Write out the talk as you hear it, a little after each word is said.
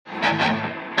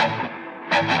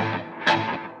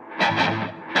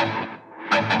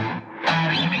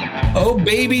Oh,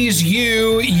 babies,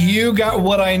 you got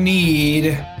what I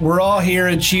need. We're all here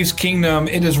at Chiefs Kingdom.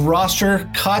 It is roster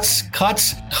cuts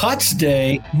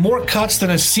day. More cuts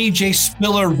than a CJ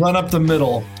Spiller run up the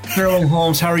middle. Sterling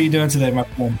Holmes, how are you doing today, my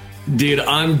friend? Dude,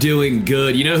 I'm doing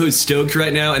good. You know who's stoked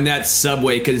right now? And that's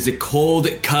Subway, because it's a cold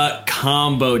cut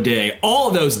combo day.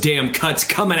 All those damn cuts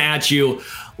coming at you.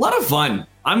 A lot of fun.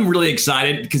 I'm really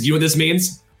excited because you know what this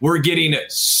means? We're getting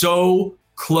so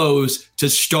close to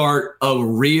start a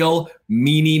real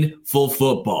meaningful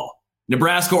football.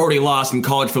 Nebraska already lost in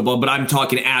college football, but I'm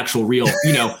talking actual real,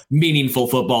 meaningful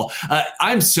football.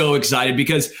 I'm so excited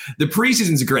because the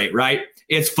preseason's great, right?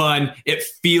 It's fun. It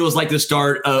feels like the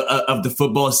start of the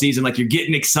football season, like you're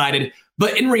getting excited.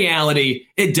 But in reality,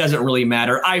 it doesn't really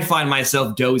matter. I find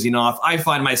myself dozing off. I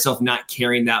find myself not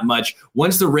caring that much.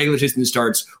 Once the regular season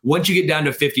starts, once you get down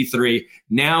to 53,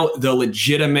 now the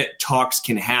legitimate talks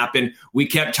can happen. We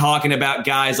kept talking about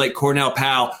guys like Cornell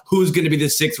Powell, who's going to be the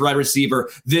sixth wide receiver,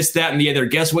 this, that, and the other.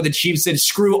 Guess what? The Chiefs said,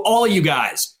 screw all you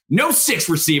guys. No sixth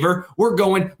receiver. We're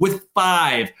going with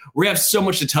 5. We have so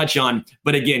much to touch on.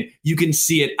 But again, you can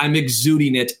see it. I'm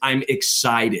exuding it. I'm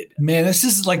excited. Man, this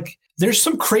is like... There's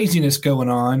some craziness going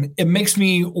on. It makes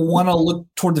me want to look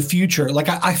toward the future. Like,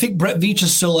 I think Brett Veach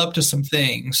is still up to some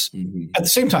things. Mm-hmm. At the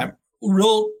same time,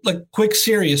 real, quick,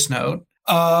 serious note,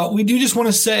 we do just want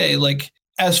to say,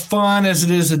 as fun as it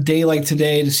is a day like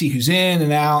today to see who's in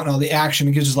and out and all the action,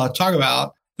 it gives us a lot to talk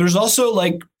about. There's also,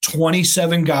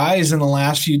 27 guys in the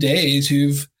last few days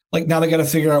who've, now they got to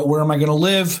figure out where am I going to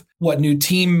live? What new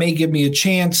team may give me a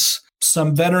chance?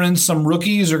 Some veterans, some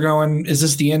rookies are going, is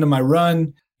this the end of my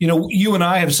run? You and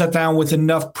I have sat down with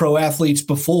enough pro athletes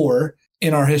before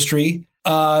in our history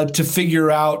to figure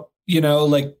out,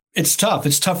 it's tough.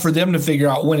 It's tough for them to figure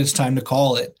out when it's time to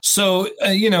call it. So,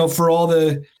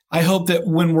 I hope that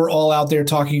when we're all out there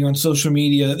talking on social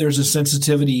media, there's a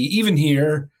sensitivity, even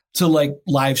here, to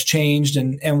lives changed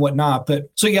and whatnot. But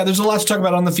so, yeah, there's a lot to talk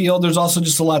about on the field. There's also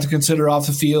just a lot to consider off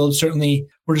the field. Certainly,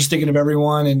 we're just thinking of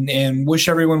everyone and wish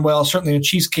everyone well, certainly in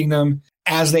Chiefs Kingdom,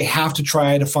 as they have to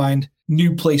try to find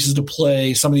new places to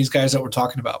play some of these guys that we're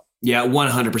talking about. Yeah,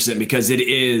 100%, because it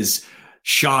is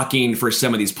shocking for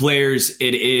some of these players.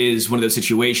 It is one of those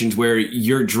situations where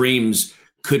your dreams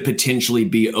could potentially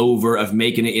be over of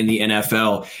making it in the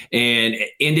NFL. And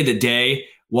end of the day,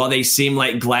 while they seem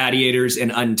like gladiators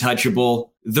and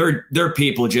untouchable, they're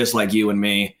people just like you and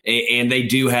me. And they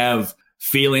do have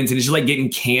feelings, and it's just like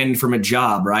getting canned from a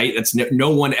job, right? That's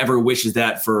no one ever wishes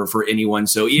that for anyone.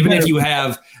 So even if you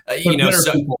have,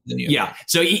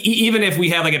 So even if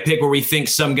we have a pick where we think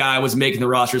some guy was making the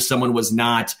roster, someone was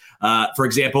not. For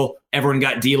example, everyone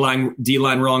got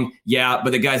D-line wrong. Yeah,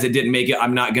 but the guys that didn't make it,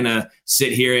 I'm not gonna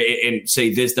sit here and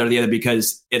say this, that, or the other,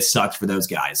 because it sucks for those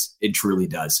guys. It truly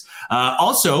does.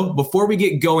 Also, before we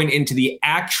get going into the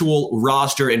actual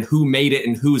roster and who made it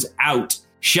and who's out,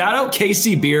 shout out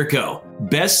KC Beer Co.,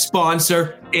 best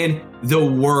sponsor in the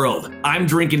world. I'm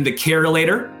drinking the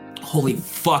Carolator. Holy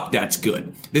fuck, that's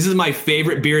good. This is my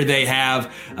favorite beer they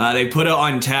have. They put it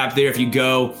on tap there if you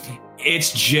go.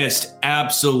 It's just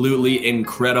absolutely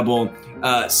incredible.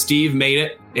 Steve made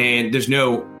it, and there's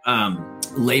no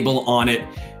label on it.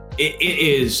 It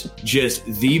is just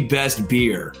the best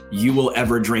beer you will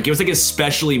ever drink. It was a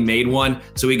specially made one.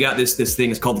 So we got this thing.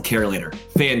 It's called the Carolator.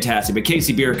 Fantastic. But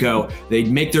KC Beer Co., they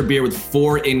make their beer with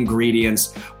 4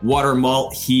 ingredients: water,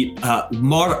 malt, heat.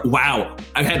 Wow.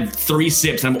 I've had 3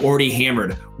 sips and I'm already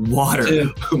hammered.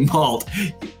 Water, malt,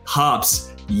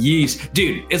 hops, yeast.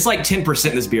 Dude, it's 10%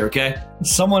 in this beer, okay?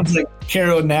 Someone's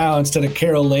Caro now instead of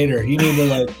Carol later. You need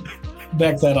to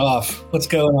back that off. What's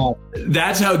going on?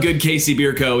 That's how good KC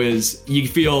Beer Co. is. You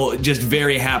feel just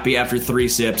very happy after 3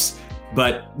 sips.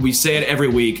 But we say it every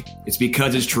week. It's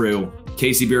because it's true.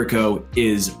 KC Beer Co.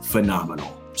 is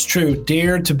phenomenal. It's true.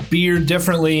 Dare to beer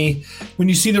differently. When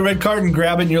you see the red carton,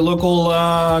 grab it in your local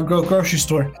grocery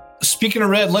store. Speaking of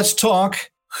red, let's talk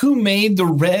who made the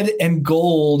red and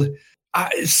gold.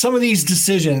 Some of these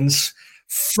decisions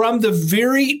from the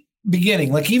very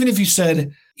beginning, even if you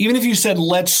said,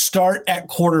 let's start at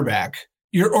quarterback,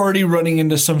 you're already running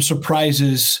into some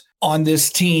surprises on this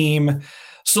team.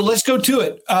 So let's go to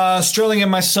it. Sterling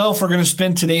and myself are going to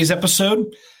spend today's episode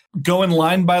going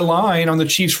line by line on the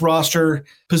Chiefs roster,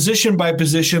 position by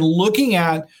position, looking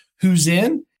at who's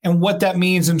in and what that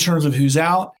means in terms of who's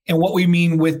out and what we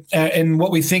mean with and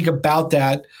what we think about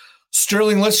that.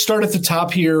 Sterling, let's start at the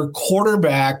top here.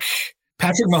 Quarterback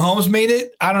Patrick Mahomes made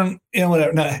it. I don't,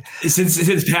 whatever. No.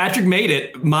 Since Patrick made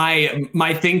it,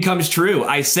 my thing comes true.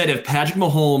 I said if Patrick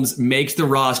Mahomes makes the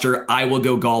roster, I will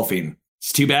go golfing.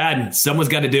 It's too bad. Someone's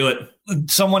got to do it.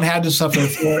 Someone had to suffer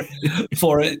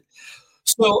for it.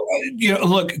 So,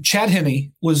 look, Chad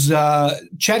Henne was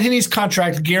Chad Henne's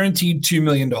contract guaranteed $2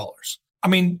 million. I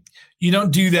mean, you don't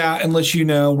do that unless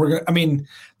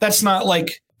that's not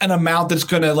like an amount that's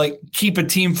going to like keep a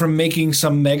team from making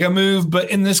some mega move.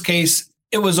 But in this case,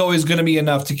 it was always going to be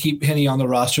enough to keep Henne on the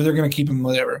roster. They're going to keep him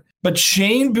whatever. But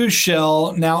Shane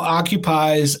Buechele now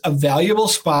occupies a valuable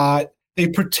spot. They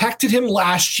protected him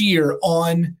last year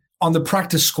on the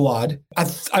practice squad.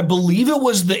 I believe it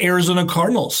was the Arizona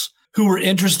Cardinals who were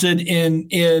interested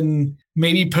in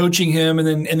maybe poaching him, and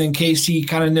then KC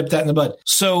kind of nipped that in the bud.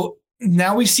 So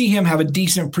now we see him have a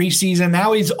decent preseason.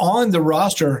 Now he's on the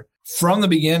roster from the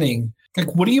beginning.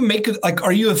 Like, what do you make of, like,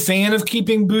 are you a fan of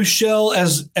keeping Buechele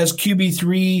as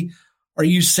QB3? Are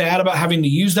you sad about having to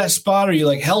use that spot? Or are you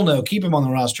like, hell no, keep him on the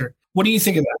roster? What do you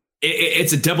think of that?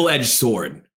 It's a double-edged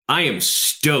sword. I am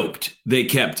stoked they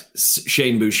kept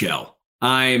Shane Buechele.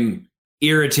 I'm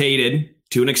irritated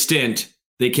to an extent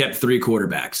they kept 3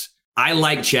 quarterbacks. I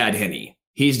like Chad Henne.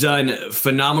 He's done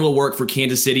phenomenal work for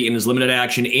Kansas City in his limited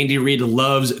action. Andy Reid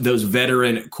loves those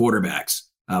veteran quarterbacks.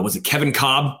 Was it Kevin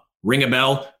Cobb? Ring a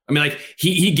bell? I mean, like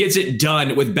he gets it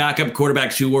done with backup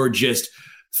quarterbacks who were just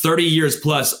 30 years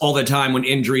plus all the time when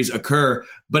injuries occur.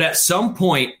 But at some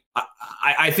point,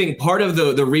 I think part of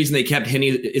the reason they kept Henne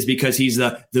is because he's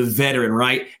the veteran,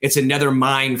 right? It's another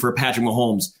mine for Patrick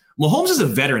Mahomes. Mahomes is a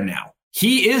veteran now.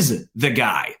 He is the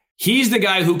guy. He's the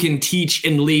guy who can teach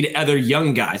and lead other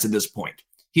young guys at this point.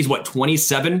 He's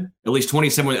 27? At least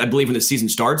 27, I believe, when the season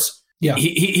starts. Yeah.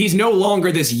 He's no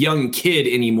longer this young kid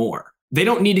anymore. They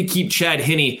don't need to keep Chad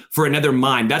Henne for another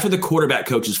mine. That's what the quarterback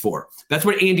coach is for. That's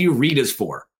what Andy Reid is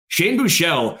for. Shane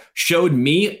Buechele showed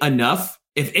me enough.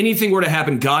 If anything were to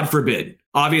happen, God forbid.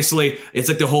 Obviously, it's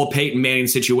like the whole Peyton Manning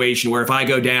situation where if I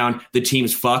go down, the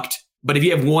team's fucked. But if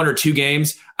you have 1 or 2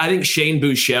 games, I think Shane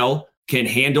Buechele can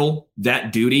handle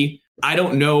that duty. I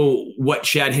don't know what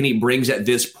Chad Henne brings at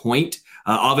this point.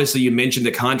 Obviously, you mentioned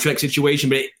the contract situation,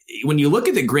 but when you look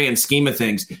at the grand scheme of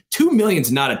things, $2 million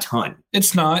is not a ton.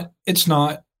 It's not.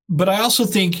 But I also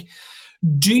think,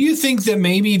 do you think that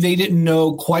maybe they didn't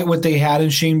know quite what they had in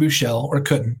Shane Buechele or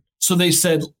couldn't? So they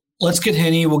said, let's get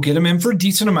Henne. We'll get him in for a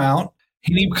decent amount.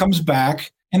 Henne comes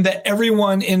back, and that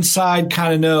everyone inside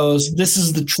kind of knows this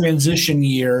is the transition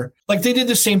year. Like they did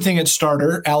the same thing at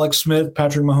starter. Alex Smith,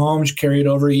 Patrick Mahomes, carried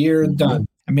over a year, done.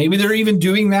 And maybe they're even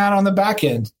doing that on the back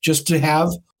end just to have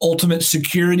ultimate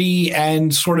security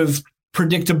and sort of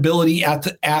predictability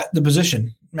at the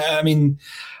position. I mean,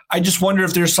 I just wonder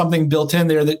if there's something built in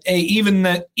there that,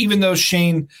 even though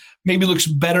Shane maybe looks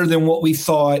better than what we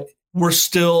thought,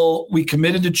 we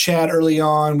committed to Chad early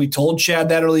on. We told Chad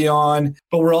that early on,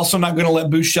 but we're also not going to let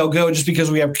Buechele go just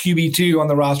because we have QB2 on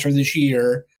the roster this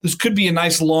year. This could be a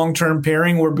nice long-term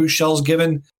pairing where Buechele's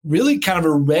given really kind of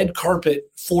a red carpet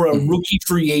for a rookie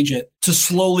free agent to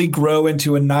slowly grow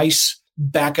into a nice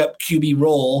backup QB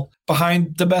role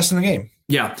behind the best in the game.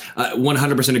 Yeah,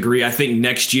 100% agree. I think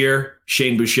next year,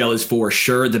 Shane Buechele is for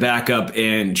sure the backup,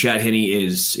 and Chad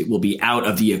Henne will be out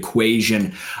of the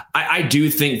equation. I do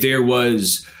think there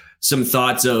was some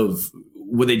thoughts of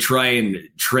would they try and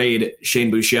trade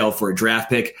Shane Buechele for a draft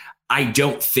pick? I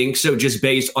don't think so, just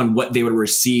based on what they would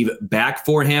receive back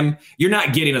for him. You're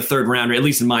not getting a third rounder, at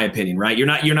least in my opinion, right? You're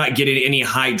not getting any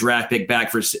high draft pick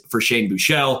back for Shane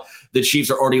Buechele. The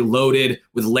Chiefs are already loaded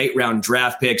with late round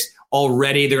draft picks.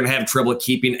 Already, they're going to have trouble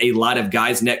keeping a lot of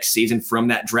guys next season from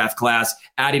that draft class.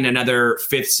 Adding another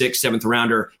 5th, 6th, 7th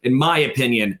rounder, in my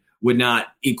opinion, would not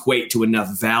equate to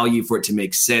enough value for it to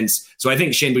make sense. So I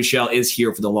think Shane Buechele is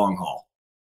here for the long haul.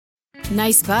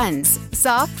 Nice buns,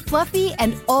 soft, fluffy,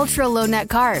 and ultra-low net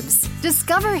carbs.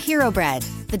 Discover Hero Bread,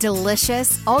 the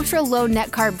delicious ultra-low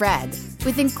net carb bread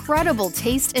with incredible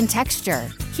taste and texture.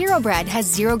 Hero Bread has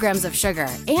 0 grams of sugar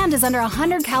and is under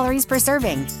 100 calories per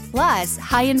serving. Plus,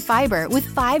 high in fiber with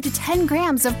 5 to 10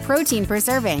 grams of protein per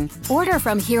serving. Order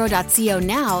from hero.co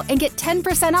now and get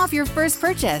 10% off your first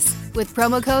purchase with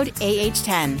promo code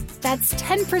AH10. That's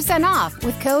 10% off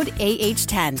with code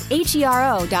AH10.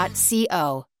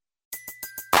 HERO.co.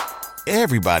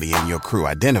 Everybody in your crew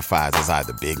identifies as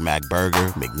either Big Mac Burger,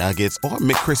 McNuggets, or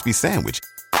McCrispy Sandwich.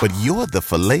 But you're the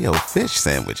Filet-O-Fish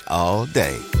Sandwich all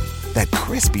day. That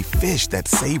crispy fish, that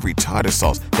savory tartar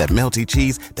sauce, that melty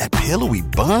cheese, that pillowy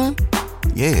bun.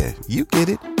 Yeah, you get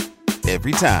it.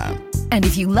 every time. And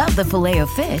if you love the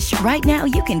Filet-O-Fish, right now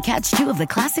you can catch 2 of the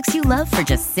classics you love for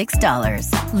just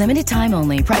 $6. Limited time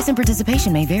only. Price and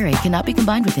participation may vary. Cannot be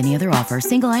combined with any other offer.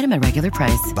 Single item at regular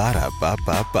price.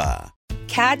 Ba-da-ba-ba-ba.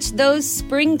 Catch those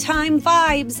springtime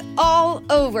vibes all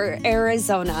over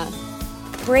Arizona.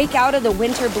 Break out of the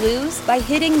winter blues by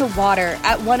hitting the water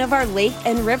at one of our lake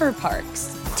and river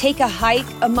parks. Take a hike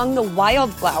among the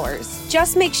wildflowers.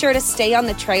 Just make sure to stay on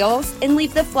the trails and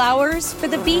leave the flowers for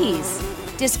the bees.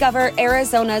 Discover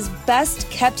Arizona's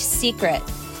best-kept secret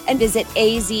and visit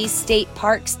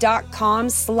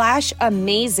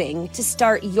azstateparks.com/amazing to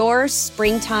start your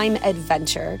springtime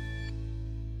adventure.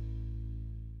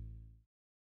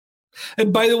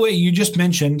 And by the way, you just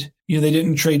mentioned, they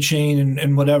didn't trade Shane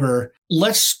and whatever.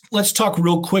 Let's talk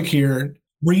real quick here.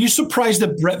 Were you surprised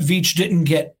that Brett Veach didn't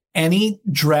get any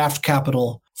draft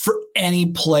capital for any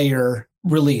player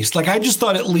released? Like, I just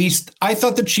thought I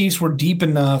thought the Chiefs were deep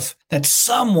enough that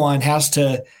someone has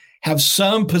to have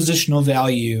some positional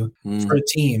value for a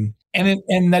team.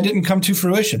 And that didn't come to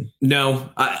fruition. No,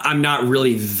 I'm not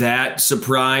really that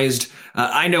surprised.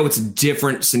 I know it's a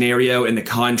different scenario and the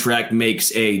contract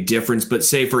makes a difference. But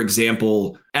say, for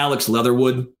example, Alex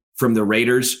Leatherwood from the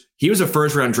Raiders, he was a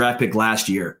first-round draft pick last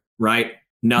year, right?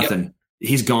 Nothing. Yep.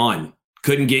 He's gone.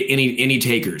 Couldn't get any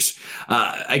takers.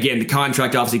 Again, the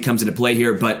contract obviously comes into play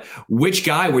here, but which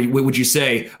guy would you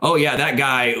say, oh, yeah, that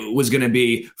guy was going to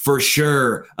be for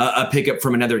sure a pickup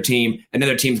from another team.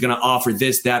 Another team's going to offer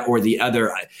this, that, or the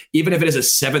other. Even if it is a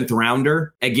 7th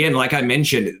rounder, again, like I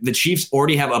mentioned, the Chiefs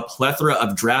already have a plethora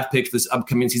of draft picks this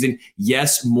upcoming season.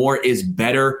 Yes, more is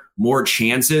better, more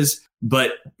chances.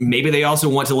 But maybe they also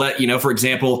want to let, for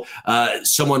example,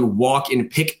 someone walk and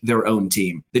pick their own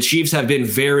team. The Chiefs have been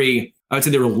I would say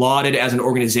they're lauded as an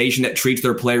organization that treats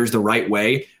their players the right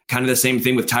way. Kind of the same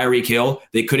thing with Tyreek Hill.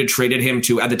 They could have traded him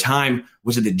to, at the time,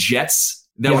 was it the Jets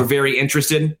that were very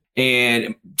interested?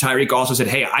 And Tyreek also said,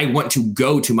 hey, I want to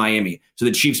go to Miami. So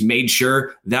the Chiefs made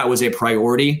sure that was a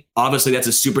priority. Obviously, that's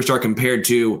a superstar compared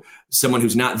to someone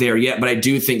who's not there yet. But I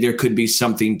do think there could be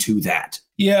something to that.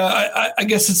 Yeah, I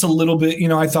guess it's a little bit,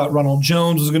 I thought Ronald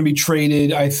Jones was going to be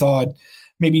traded. I thought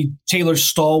maybe Taylor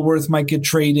Stallworth might get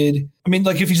traded. I mean,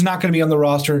 like, if he's not going to be on the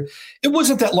roster, it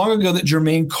wasn't that long ago that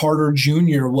Jermaine Carter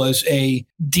Jr. was a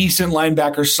decent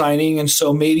linebacker signing. And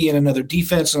so maybe in another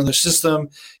defense, another system,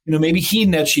 maybe he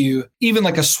nets you even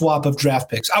like a swap of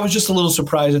draft picks. I was just a little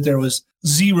surprised that there was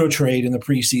zero trade in the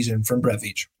preseason from Brett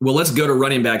Veach. Well, let's go to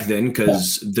running back then,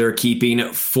 because they're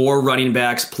keeping 4 running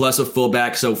backs plus a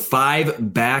fullback, so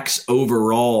 5 backs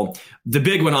overall. The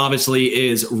big one, obviously,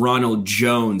 is Ronald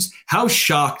Jones. How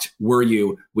shocked were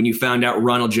you when you found out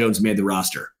Ronald Jones made the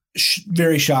roster?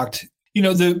 Very shocked.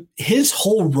 His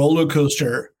whole roller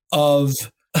coaster of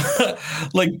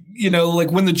like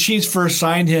when the Chiefs first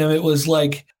signed him, it was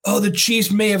like, oh, the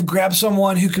Chiefs may have grabbed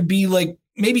someone who could be like,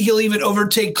 maybe he'll even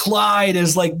overtake Clyde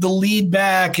as like the lead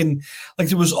back. And like,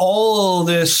 there was all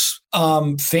this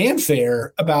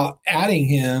fanfare about adding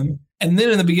him. And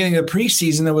then in the beginning of the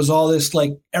preseason, there was all this,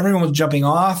 like, everyone was jumping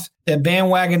off that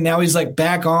bandwagon. Now he's like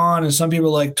back on. And some people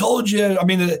are like, told you. I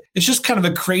mean, it's just kind of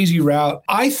a crazy route.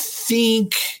 I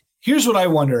think here's what I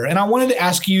wonder. And I wanted to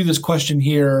ask you this question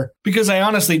here because I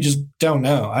honestly just don't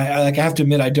know. I have to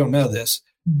admit, I don't know this.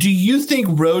 Do you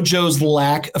think Rojo's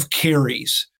lack of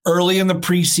carries early in the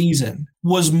preseason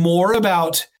was more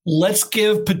about let's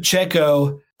give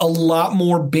Pacheco a lot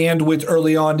more bandwidth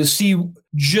early on to see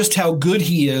just how good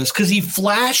he is? Because he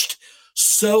flashed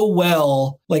so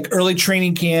well, like early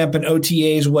training camp and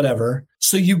OTAs, whatever.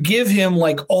 So you give him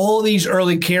like all these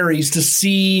early carries to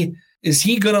see, is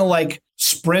he going to like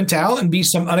sprint out and be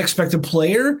some unexpected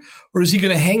player, or is he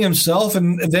going to hang himself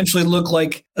and eventually look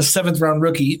like a 7th round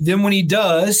rookie? Then when he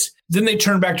does, then they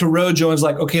turn back to Rojo and it's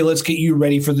like, okay, let's get you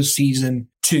ready for the season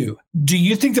 2. Do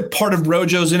you think that part of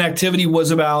Rojo's inactivity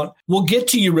was about, we'll get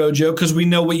to you, Rojo, because we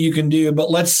know what you can do,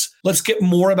 but let's get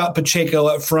more about Pacheco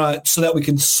up front so that we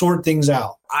can sort things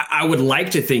out? I would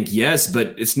like to think yes,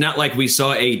 but it's not like we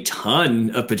saw a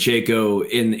ton of Pacheco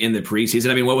in the preseason.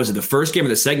 I mean, what was it? The first game or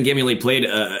the second game, he only played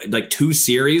like 2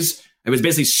 series. It was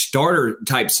basically starter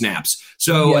type snaps.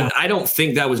 So yeah. I don't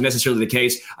think that was necessarily the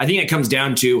case. I think it comes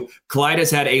down to Clyde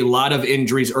has had a lot of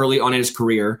injuries early on in his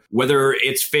career. Whether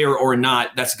it's fair or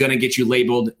not, that's going to get you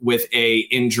labeled with a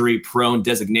injury prone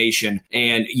designation.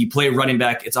 And you play running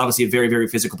back. It's obviously a very, very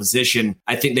physical position.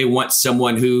 I think they want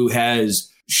someone who has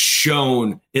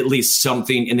shown at least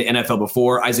something in the NFL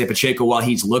before. Isaiah Pacheco, while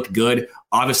he's looked good,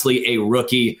 obviously a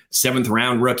rookie, 7th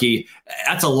round rookie,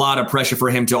 that's a lot of pressure for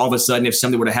him to all of a sudden, if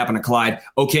something were to happen to Clyde,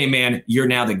 okay, man, you're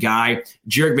now the guy.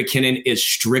 Jerick McKinnon is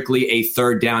strictly a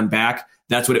 3rd down back.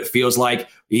 That's what it feels like.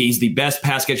 He's the best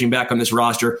pass catching back on this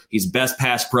roster. He's best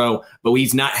pass pro, but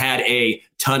he's not had a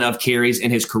ton of carries in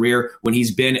his career. When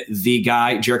he's been the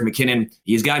guy, Jerick McKinnon,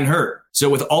 he's gotten hurt. So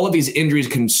with all of these injuries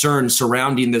concerns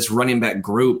surrounding this running back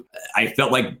group, I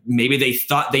felt like maybe they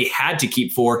thought they had to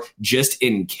keep 4 just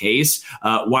in case.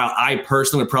 While I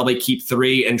personally would probably keep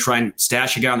 3 and try and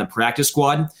stash a guy on the practice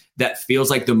squad, that feels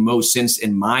like the most sense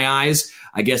in my eyes.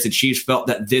 I guess the Chiefs felt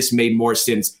that this made more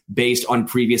sense based on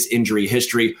previous injury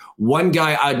history. One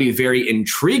guy I'd be very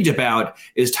intrigued about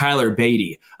is Tyler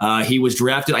Beatty. He was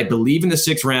drafted, I believe, in the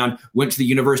 6th round, went to the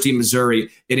University of Missouri,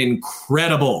 an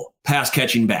incredible pass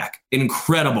catching back.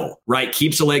 Incredible, right?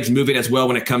 Keeps the legs moving as well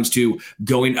when it comes to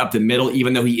going up the middle,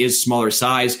 even though he is smaller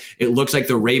size. It looks like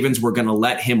the Ravens were going to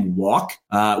let him walk,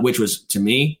 which was, to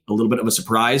me, a little bit of a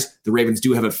surprise. The Ravens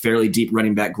do have a fairly deep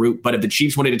running back group, but if the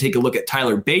Chiefs wanted to take a look at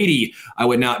Tyler Beatty, I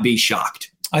would not be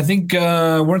shocked. I think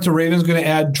weren't the Ravens going to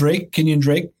add Kenyon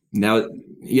Drake? Now,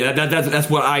 yeah, that's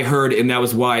what I heard, and that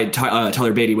was why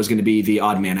Tyler Beatty was going to be the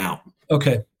odd man out.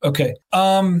 Okay.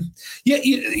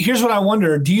 Here's what I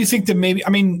wonder. Do you think that maybe,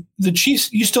 the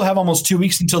Chiefs, you still have almost 2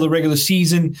 weeks until the regular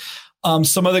season.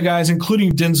 Some other guys,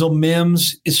 including Denzel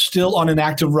Mims, is still on an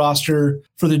active roster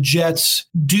for the Jets.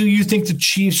 Do you think the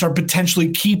Chiefs are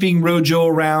potentially keeping Rojo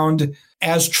around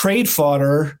as trade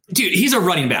fodder? Dude, he's a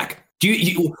running back.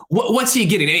 What's he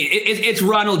getting? It's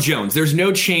Ronald Jones. There's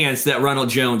no chance that Ronald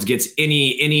Jones gets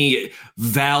any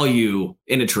value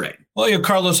in a trade. Well,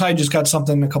 Carlos Hyde just got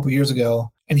something a couple years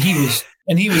ago, and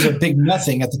he was a big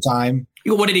nothing at the time.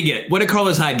 What did he get? What did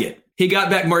Carlos Hyde get? He got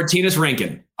back Martinez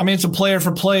Rankin. It's a player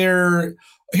for player.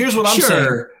 Here's what I'm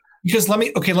saying. Because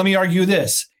let me argue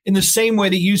this. In the same way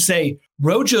that you say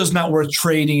Rojo's not worth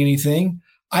trading anything,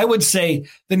 I would say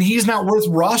then he's not worth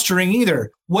rostering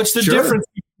either. What's the difference?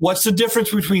 What's the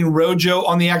difference between Rojo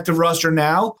on the active roster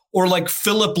now or like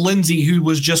Philip Lindsay, who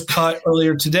was just cut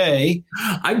earlier today?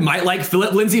 I might like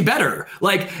Philip Lindsay better.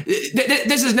 Like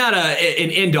this is not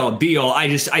an end all be all.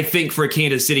 I think for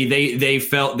Kansas City, they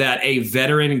felt that a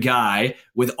veteran guy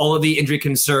with all of the injury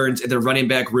concerns in the running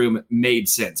back room made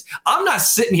sense. I'm not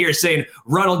sitting here saying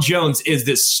Ronald Jones is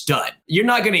this stud. You're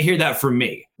not going to hear that from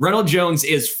me. Ronald Jones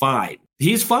is fine.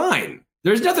 He's fine.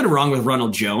 There's nothing wrong with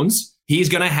Ronald Jones. He's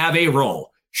going to have a role.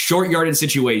 Short yardage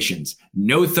situations,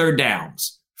 no third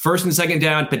downs, first and second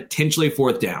down, potentially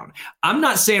fourth down. I'm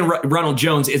not saying Ronald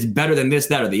Jones is better than this,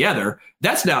 that, or the other.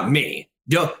 That's not me.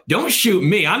 Don't shoot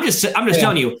me. I'm just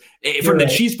telling you from the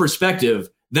Chiefs' perspective,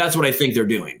 that's what I think they're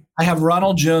doing. I have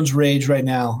Ronald Jones rage right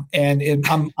now, and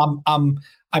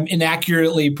I'm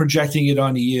inaccurately projecting it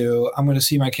onto you. I'm going to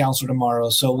see my counselor tomorrow,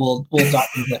 so we'll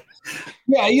document that.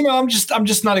 Yeah, I'm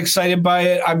just not excited by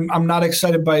it. I'm not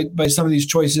excited by some of these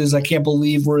choices. I can't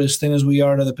believe we're as thin as we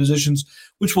are to the positions,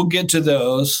 which we'll get to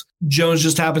those. Jones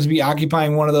just happens to be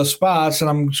occupying one of those spots, and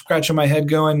I'm scratching my head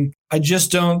going, I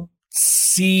just don't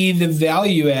see the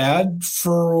value add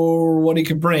for what he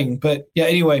could bring. But yeah,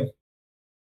 anyway.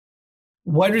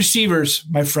 Wide receivers,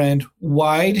 my friend.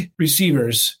 Wide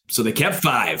receivers. So they kept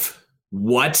 5.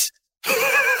 What?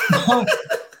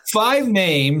 5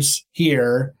 names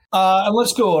here. And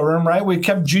let's go over them, right? We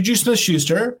kept Juju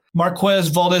Smith-Schuster, Marquez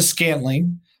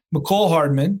Valdes-Scantling, McCole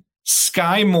Hardman,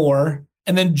 Sky Moore,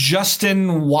 and then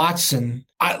Justin Watson.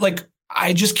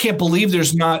 I just can't believe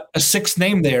there's not a 6th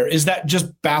name there. Is that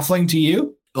just baffling to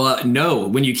you? No.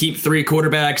 When you keep 3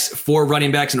 quarterbacks, 4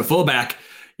 running backs, and a fullback,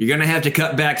 you're going to have to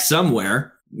cut back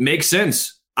somewhere. Makes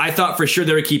sense. I thought for sure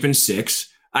they were keeping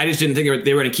 6. I just didn't think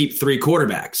they were going to keep 3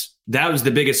 quarterbacks. That was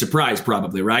the biggest surprise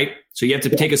probably, right? So you have to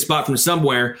take a spot from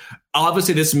somewhere.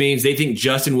 Obviously, this means they think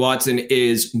Justin Watson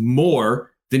is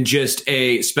more than just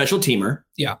a special teamer.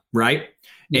 Yeah. Right?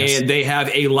 Yes. And they have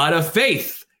a lot of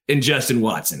faith in Justin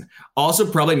Watson.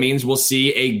 Also probably means we'll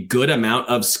see a good amount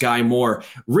of Sky Moore.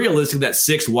 Realistically, that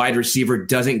 6th wide receiver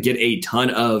doesn't get a ton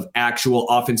of actual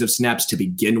offensive snaps to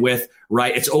begin with,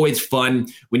 right? It's always fun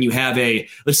when you have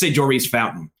let's say Maurice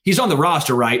Fountain. He's on the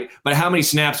roster, right? But how many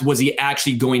snaps was he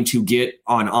actually going to get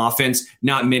on offense?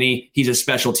 Not many. He's a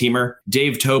special teamer.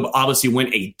 Dave Toub obviously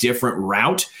went a different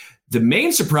route. The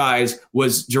main surprise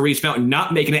was Maurice Fountain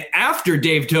not making it after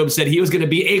Dave Toub said he was going to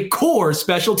be a core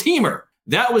special teamer.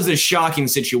 That was a shocking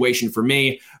situation for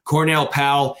me. Cornell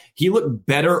Powell, he looked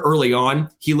better early on.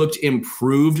 He looked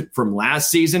improved from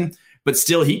last season, but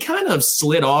still he kind of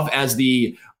slid off as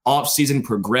the offseason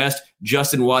progressed.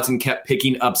 Justin Watson kept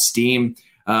picking up steam.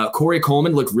 Corey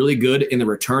Coleman looked really good in the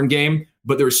return game,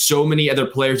 but there were so many other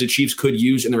players the Chiefs could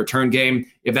use in the return game.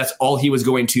 If that's all he was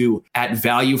going to add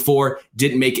value for,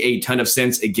 didn't make a ton of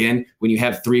sense. Again, when you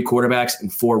have 3 quarterbacks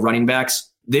and 4 running backs,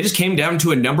 they just came down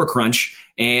to a number crunch.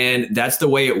 and that's the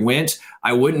way it went.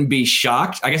 I wouldn't be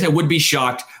shocked. I guess I would be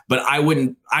shocked, but I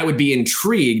would be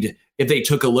intrigued if they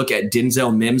took a look at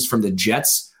Denzel Mims from the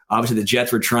Jets. Obviously, the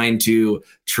Jets were trying to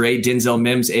trade Denzel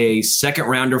Mims, a second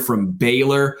rounder from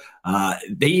Baylor.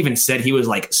 They even said he was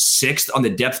like 6th on the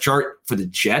depth chart for the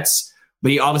Jets,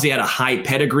 but he obviously had a high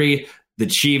pedigree. The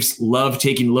Chiefs love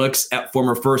taking looks at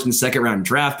former first and second round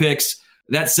draft picks.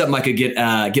 That's something I could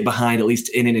get behind, at least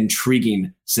in an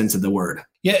intriguing sense of the word.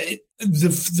 Yeah,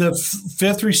 the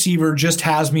fifth receiver just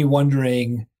has me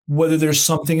wondering whether there's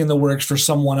something in the works for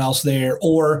someone else there,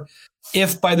 or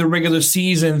if by the regular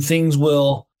season things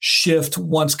will shift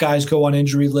once guys go on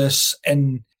injury lists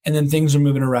and then things are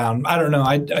moving around. I don't know.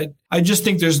 I just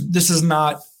think this is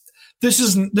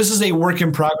a work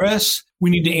in progress. We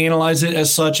need to analyze it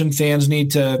as such, and fans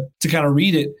need to kind of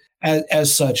read it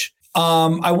as such.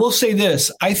 I will say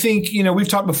this. I think, we've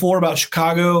talked before about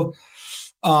Chicago.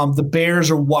 The Bears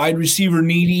are wide receiver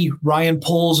needy. Ryan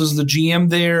Poles is the GM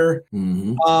there.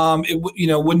 Mm-hmm.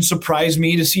 It wouldn't surprise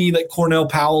me to see like Cornell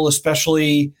Powell,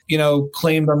 especially,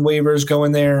 claimed on waivers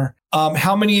going there.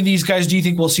 How many of these guys do you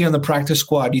think we'll see on the practice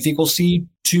squad? Do you think we'll see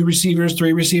 2 receivers,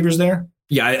 3 receivers there?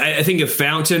 Yeah, I think if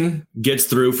Fountain gets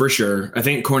through, for sure. I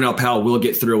think Cornell Powell will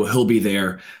get through. He'll be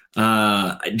there.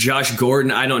 Josh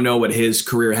Gordon, I don't know what his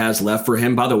career has left for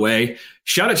him. By the way,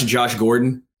 shout out to Josh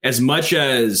Gordon. As much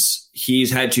as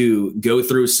he's had to go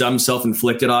through some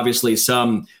self-inflicted, obviously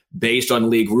some based on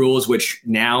league rules, which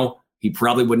now he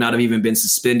probably would not have even been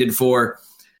suspended for,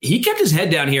 he kept his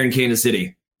head down here in Kansas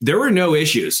City. There were no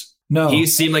issues. No. He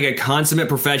seemed like a consummate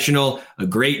professional, a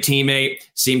great teammate,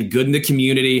 seemed good in the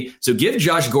community. So give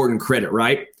Josh Gordon credit,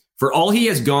 right? For all he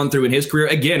has gone through in his career.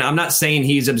 Again, I'm not saying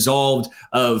he's absolved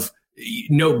of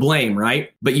no blame, right?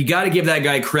 But you got to give that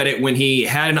guy credit. When he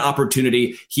had an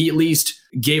opportunity, he at least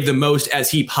gave the most as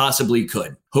he possibly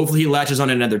could. Hopefully he latches on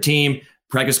another team.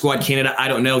 Practice squad candidate, I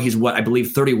don't know. He's I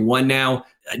believe 31 now.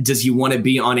 Does he want to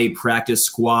be on a practice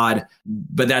squad?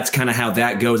 But that's kind of how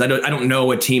that goes. I don't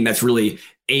know a team that's really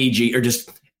aging or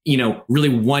just, really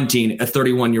wanting a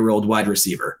 31-year-old wide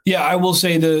receiver. Yeah, I will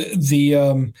say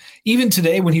the even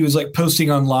today when he was like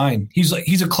posting online, he's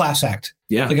a class act.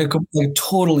 Yeah, like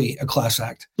totally a class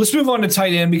act. Let's move on to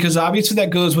tight end, because obviously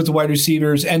that goes with the wide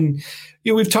receivers. And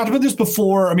we've talked about this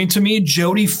before. I mean, to me,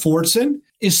 Jody Fortson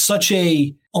is such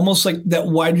a almost like that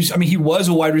wide receiver. I mean, he was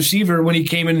a wide receiver when he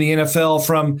came into the NFL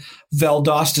from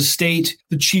Valdosta State.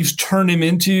 The Chiefs turned him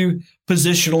into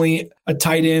positionally a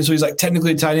tight end, so he's like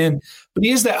technically a tight end. But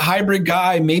he is that hybrid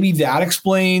guy. Maybe that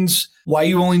explains why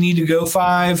you only need to go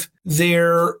 5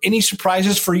 there. Any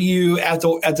surprises for you at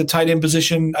the tight end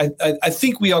position? I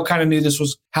think we all kind of knew this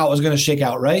was how it was going to shake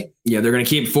out, right? Yeah, they're going to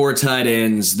keep 4 tight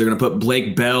ends. They're going to put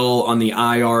Blake Bell on the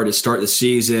IR to start the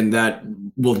season. That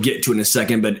we'll get to in a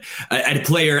second. But a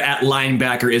player at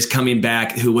linebacker is coming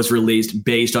back who was released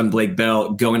based on Blake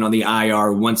Bell going on the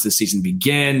IR once the season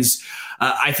begins.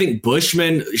 I think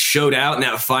Bushman showed out in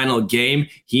that final game.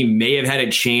 He may have had a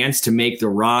chance to make the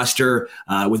roster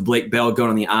with Blake Bell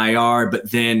going on the IR, but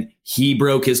then he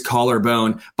broke his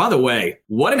collarbone. By the way,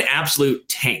 what an absolute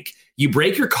tank. You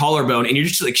break your collarbone and you're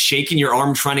just like shaking your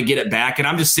arm trying to get it back. And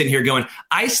I'm just sitting here going,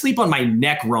 I sleep on my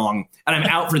neck wrong and I'm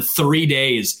out for 3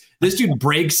 days. This dude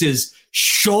breaks his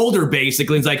shoulder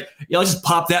basically. It's like, yeah, let's just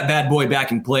pop that bad boy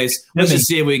back in place. Let's just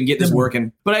see if we can get this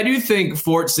working. But I do think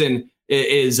Fortson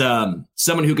is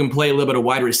someone who can play a little bit of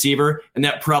wide receiver, and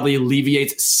that probably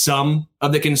alleviates some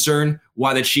of the concern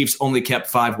why the Chiefs only kept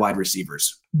 5 wide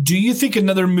receivers. Do you think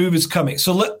another move is coming?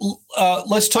 So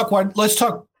let's talk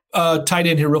tight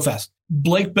end here real fast.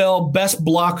 Blake Bell, best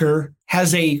blocker,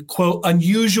 has a, quote,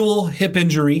 unusual hip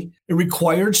injury. It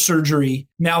required surgery.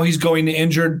 Now he's going to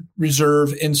injured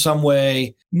reserve in some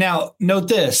way. Now, note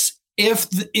this. If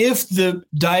the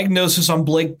diagnosis on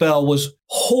Blake Bell was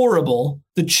horrible,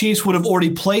 the Chiefs would have already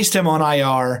placed him on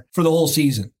IR for the whole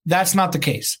season. That's not the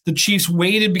case. The Chiefs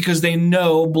waited because they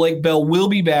know Blake Bell will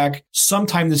be back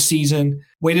sometime this season,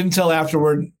 waited until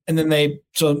afterward, and then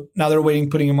so now they're waiting,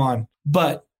 putting him on.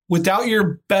 But without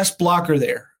your best blocker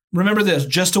there, remember this,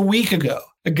 just a week ago,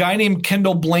 a guy named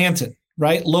Kendall Blanton,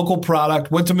 right, local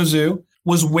product, went to Mizzou,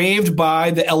 was waived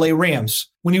by the LA Rams.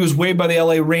 When he was waived by the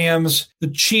LA Rams, the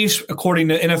Chiefs, according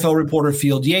to NFL reporter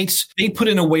Field Yates, they put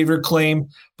in a waiver claim,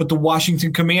 but the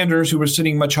Washington Commanders, who were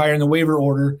sitting much higher in the waiver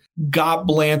order, got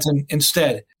Blanton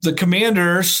instead. The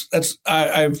Commanders,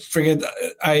 I forget,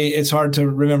 it's hard to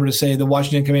remember to say the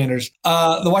Washington Commanders.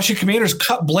 The Washington Commanders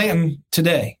cut Blanton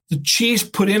today. The Chiefs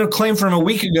put in a claim for him a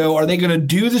week ago. Are they going to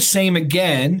do the same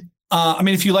again? I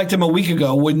mean, if you liked him a week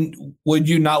ago, would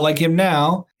you not like him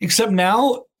now? Except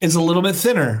now it's a little bit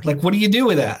thinner. Like, what do you do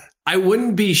with that? I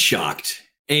wouldn't be shocked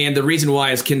And the reason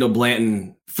why is Kendall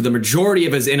Blanton, for the majority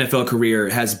of his NFL career,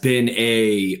 has been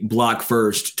a block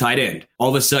first tight end. All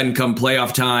of a sudden, come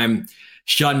playoff time,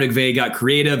 Sean McVay got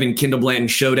creative and Kendall Blanton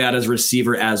showed out as a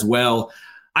receiver as well.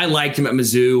 I liked him at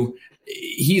Mizzou.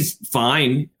 He's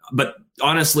fine, but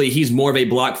honestly, he's more of a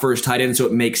block first tight end, so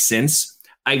it makes sense.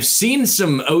 I've seen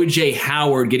some O.J.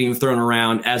 Howard getting thrown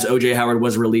around as O.J. Howard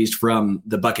was released from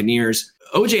the Buccaneers.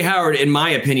 O.J. Howard, in my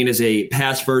opinion, is a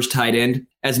pass first tight end.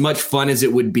 As much fun as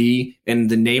it would be, and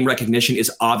the name recognition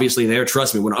is obviously there.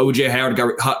 Trust me, when O.J. Howard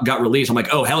got released, I'm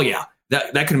like, oh, hell yeah,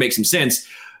 that could make some sense.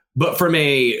 But from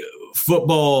a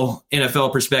football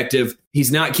NFL perspective,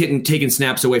 he's not taking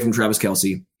snaps away from Travis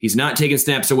Kelce. He's not taking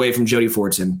snaps away from Jody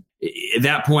Fortson. At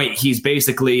that point, he's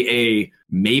basically a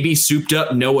maybe souped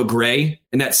up Noah Gray,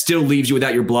 and that still leaves you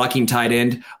without your blocking tight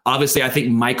end. Obviously, I think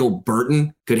Michael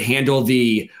Burton could handle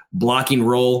the blocking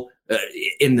role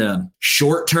in the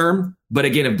short term. But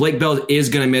again, if Blake Bell is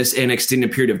going to miss an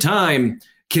extended period of time,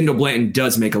 Kendall Blanton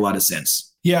does make a lot of sense.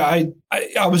 Yeah,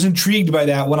 I was intrigued by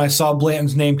that when I saw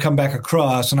Blanton's name come back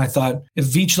across, and I thought, if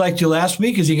Veach liked you last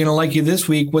week, is he going to like you this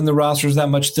week when the roster is that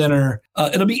much thinner?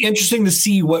 It'll be interesting to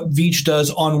see what Veach does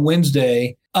on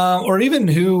Wednesday, or even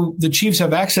who the Chiefs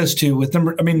have access to with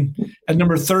at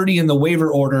number 30 in the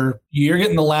waiver order. You're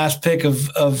getting the last pick of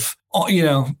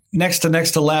next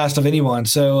to last of anyone.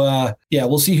 So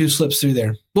we'll see who slips through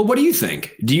there. Well, what do you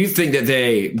think? Do you think that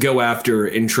they go after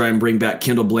and try and bring back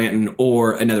Kendall Blanton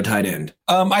or another tight end?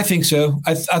 I think so.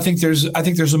 I think there's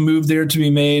a move there to be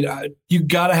made. You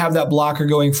got to have that blocker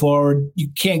going forward. You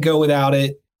can't go without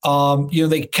it.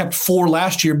 They kept 4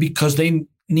 last year because they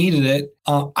needed it.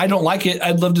 I don't like it.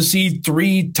 I'd love to see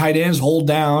 3 tight ends hold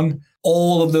down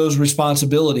all of those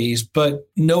responsibilities, but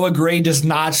Noah Gray does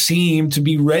not seem to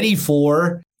be ready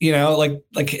for,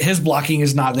 like his blocking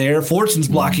is not there. Fortson's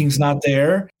blocking is not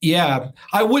there. Yeah.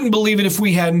 I wouldn't believe it if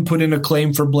we hadn't put in a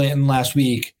claim for Blanton last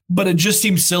week, but it just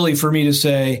seems silly for me to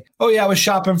say, oh yeah, I was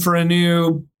shopping for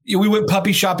we went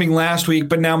puppy shopping last week,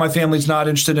 but now my family's not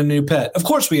interested in a new pet. Of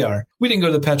course we are. We didn't go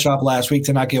to the pet shop last week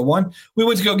to not get one. We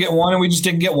went to go get one and we just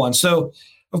didn't get one. So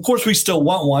of course we still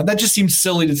want one. That just seems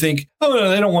silly to think, oh no,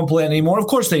 they don't want Blanton anymore. Of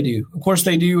course they do. Of course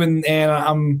they do. And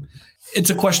it's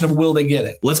a question of will they get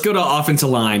it? Let's go to offensive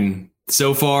line.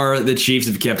 So far, the Chiefs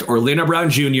have kept Orlando Brown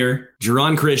Jr.,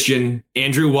 Geron Christian,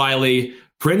 Andrew Wiley,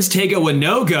 Prince Tega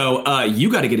Winogo.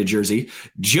 You got to get a jersey.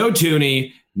 Joe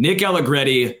Thuney, Nick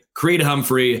Allegretti, Creed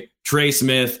Humphrey, Trey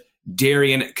Smith,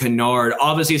 Darian Kennard.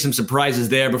 Obviously, some surprises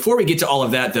there. Before we get to all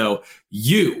of that, though,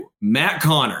 you, Matt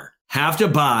Connor, have to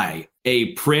buy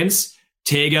a Prince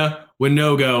Tega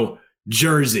Winogo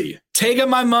jersey. Tega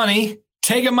my money.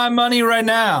 Tega my money right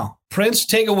now. Prince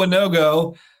Tega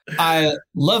Winogo. I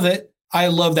love it. I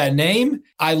love that name.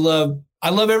 I love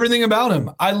everything about him.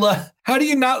 How do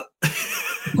you not?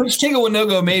 Prince Tega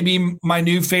Winogo may be my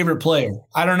new favorite player.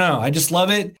 I don't know. I just love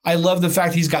it. I love the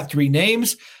fact he's got 3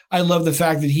 names. I love the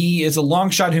fact that he is a long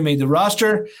shot who made the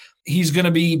roster. He's going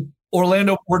to be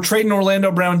Orlando. We're trading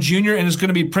Orlando Brown Jr. and it's going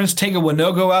to be Prince Tega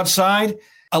Winogo outside.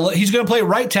 He's going to play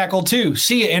right tackle too.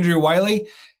 See you, Andrew Wiley.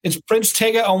 It's Prince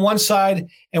Tega on one side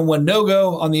and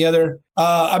Winogo on the other.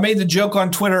 I made the joke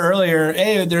on Twitter earlier.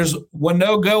 Hey, there's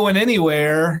Winogo going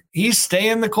anywhere. He's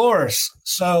staying the course.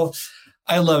 So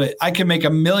I love it. I can make a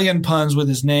million puns with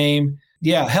his name.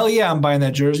 Yeah, hell yeah, I'm buying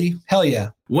that jersey. Hell yeah.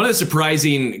 One of the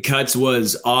surprising cuts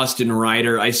was Austin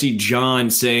Ryder. I see John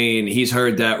saying he's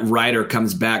heard that Ryder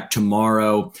comes back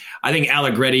tomorrow. I think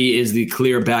Allegretti is the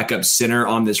clear backup center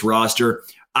on this roster.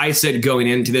 I said going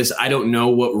into this, I don't know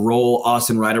what role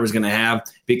Austin Ryder was going to have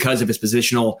because of his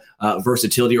positional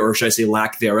versatility, or should I say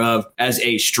lack thereof, as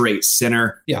a straight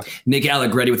center. Yeah. Nick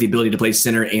Allegretti with the ability to play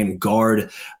center and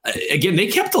guard. Again, they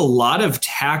kept a lot of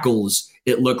tackles,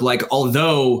 it looked like,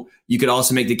 although you could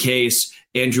also make the case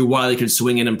Andrew Wiley could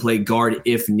swing in and play guard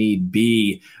if need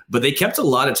be. But they kept a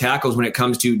lot of tackles when it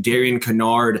comes to Darian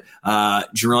Kennard,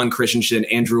 Geron Christensen,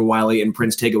 Andrew Wiley, and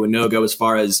Prince Tega Winogo as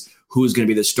far as who's going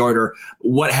to be the starter.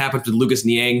 What happens with Lucas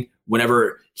Niang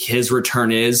whenever his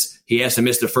return is? He has to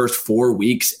miss the first 4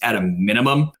 weeks at a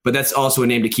minimum. But that's also a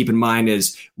name to keep in mind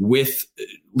is with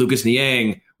Lucas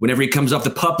Niang, whenever he comes off the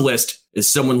PUP list, is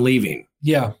someone leaving.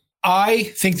 Yeah. I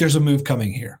think there's a move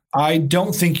coming here. I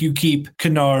don't think you keep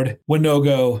Kennard,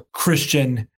 Winogo,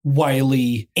 Christian,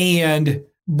 Wiley, and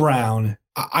Brown.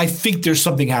 I think there's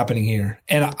something happening here.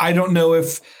 And I don't know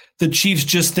if the Chiefs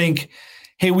just think,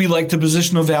 hey, we like the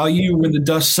positional value. When the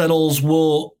dust settles,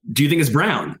 we'll. Do you think it's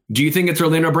Brown? Do you think it's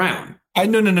Orlando Brown?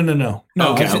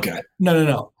 No. Okay.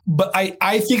 No. But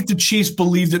I think the Chiefs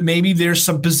believe that maybe there's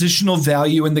some positional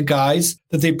value in the guys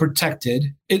that they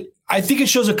protected. I think it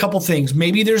shows a couple things.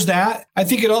 Maybe there's that. I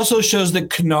think it also shows that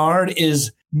Kennard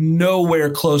is nowhere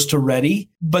close to ready,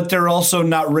 but they're also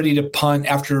not ready to punt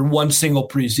after one single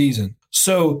preseason.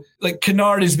 So like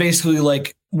Kennard is basically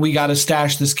like, we got to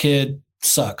stash this kid.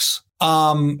 Sucks.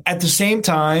 At the same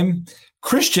time,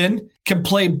 Christian can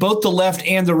play both the left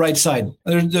and the right side.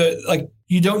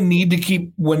 You don't need to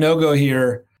keep Winogo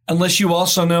here unless you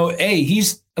also know,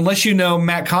 unless you know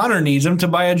Matt Connor needs him to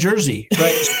buy a jersey,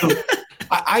 right? So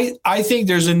I think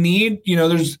there's a need.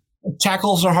 There's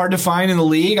tackles are hard to find in the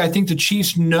league. I think the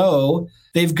Chiefs know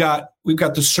we've got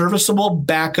the serviceable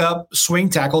backup swing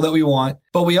tackle that we want,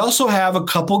 but we also have a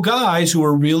couple guys who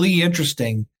are really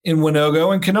interesting in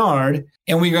Winogo and Kennard,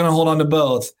 and we're going to hold on to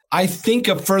both. I think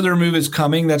a further move is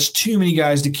coming. That's too many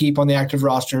guys to keep on the active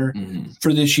roster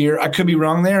for this year. I could be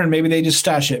wrong there, and maybe they just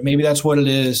stash it. Maybe that's what it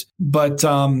is. But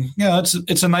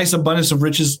it's a nice abundance of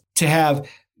riches to have.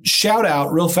 Shout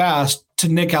out real fast to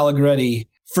Nick Allegretti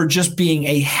for just being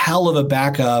a hell of a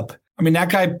backup. I mean,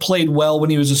 that guy played well when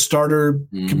he was a starter,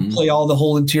 can play all the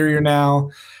whole interior now.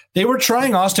 They were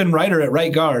trying Austin Ryder at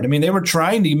right guard. I mean, they were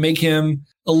trying to make him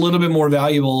a little bit more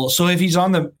valuable. So if he's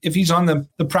on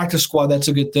the practice squad, that's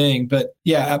a good thing. But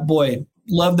yeah, boy,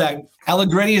 love that.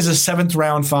 Allegretti is a 7th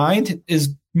round find,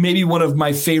 is maybe one of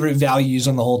my favorite values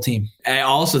on the whole team. I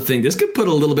also think this could put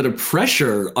a little bit of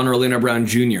pressure on Orlando Brown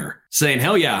Jr. saying,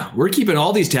 hell yeah, we're keeping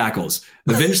all these tackles.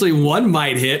 Eventually one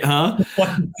might hit, huh?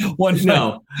 one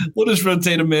no. We'll just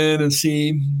rotate them in and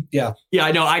see. Yeah. Yeah,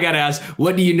 I know. I got to ask,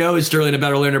 what do you know, Sterling,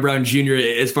 about Orlando Brown Jr.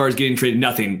 as far as getting traded?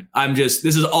 Nothing. This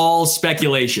is all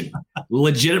speculation.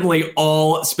 Legitimately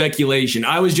all speculation.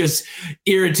 I was just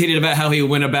irritated about how he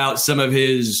went about some of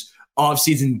his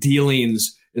offseason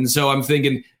dealings. And so I'm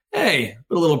thinking, hey,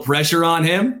 put a little pressure on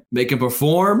him, make him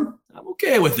perform. I'm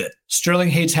okay with it. Sterling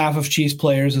hates half of Chiefs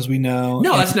players, as we know.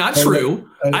 No, that's not true.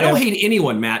 I don't hate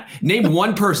anyone, Matt. Name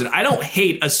one person. I don't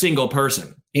hate a single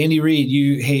person. Andy Reid.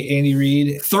 You hate Andy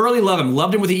Reid? Thoroughly love him.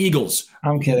 Loved him with the Eagles.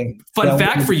 I'm kidding. Fun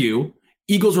fact for you,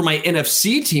 Eagles were my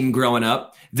NFC team growing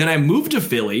up. Then I moved to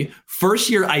Philly. First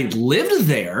year I lived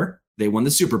there, they won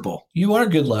the Super Bowl. You are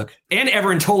good luck. And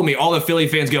everyone told me, all the Philly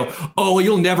fans go, oh,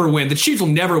 you'll never win. The Chiefs will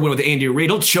never win with Andy Reid.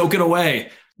 He'll choke it away.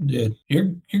 Dude,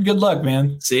 you're good luck,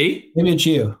 man. See? Maybe it's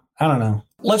you. I don't know.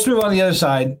 Let's move on to the other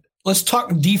side. Let's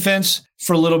talk defense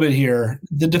for a little bit here.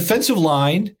 The defensive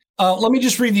line, let me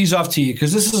just read these off to you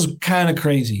because this is kind of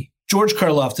crazy. George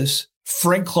Karlaftis,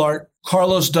 Frank Clark,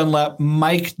 Carlos Dunlap,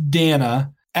 Mike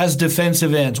Dana as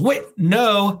defensive ends. Wait,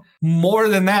 no, more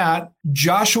than that.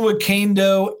 Joshua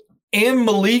Kando and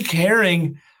Malik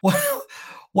Herring.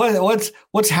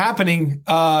 What's happening?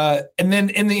 And then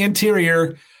in the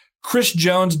interior, Chris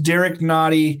Jones, Derek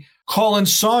Nottie, Colin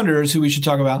Saunders, who we should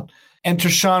talk about, and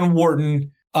Tershawn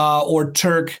Wharton or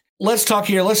Turk. Let's talk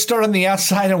here. Let's start on the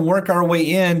outside and work our way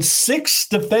in. 6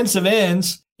 defensive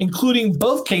ends, including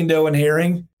both Kando and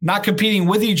Herring, not competing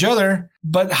with each other,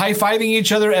 but high-fiving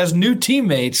each other as new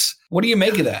teammates. What do you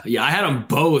make of that? Yeah, I had them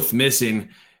both missing,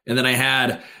 and then I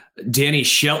had Danny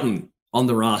Shelton on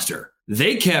the roster.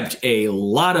 They kept a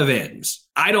lot of ends.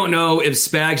 I don't know if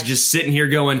Spags just sitting here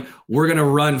going, we're going to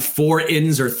run 4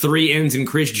 ends or 3 ends and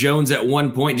Chris Jones at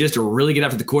one point just to really get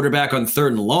after the quarterback on 3rd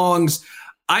and longs.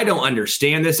 I don't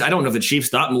understand this. I don't know if the Chiefs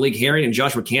thought Malik Herring and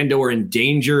Joshua Kando were in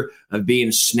danger of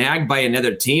being snagged by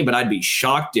another team, but I'd be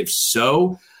shocked if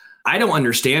so. I don't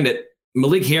understand it.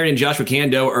 Malik Herring and Joshua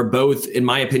Kando are both, in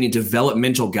my opinion,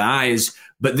 developmental guys,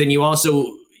 but then you also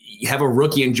have a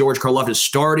rookie in George Karlaftis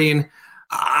starting.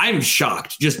 I'm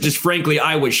shocked. Just frankly,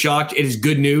 I was shocked. It is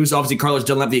good news. Obviously, Carlos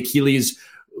Dunlap, the Achilles,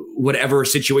 whatever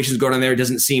situation is going on there,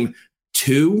 doesn't seem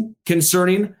too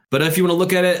concerning. But if you want to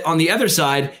look at it on the other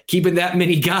side, keeping that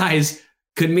many guys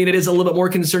could mean it is a little bit more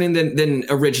concerning than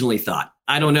originally thought.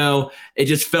 I don't know. It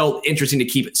just felt interesting to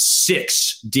keep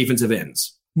 6 defensive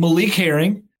ends. Malik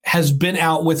Herring has been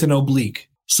out with an oblique.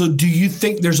 So do you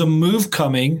think there's a move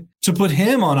coming to put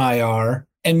him on IR?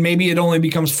 And maybe it only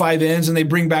becomes 5 ends and they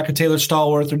bring back a Taylor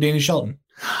Stallworth or Danny Shelton?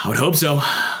 I would hope so.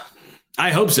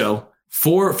 I hope so.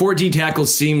 4 D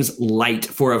tackles seems light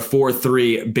for a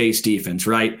 4-3 base defense,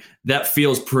 right? That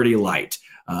feels pretty light,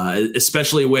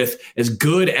 especially with as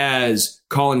good as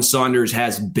Colin Saunders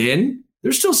has been.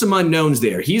 There's still some unknowns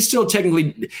there. He's still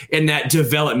technically in that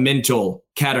developmental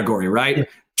category, right? Yeah.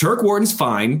 Turk Wharton's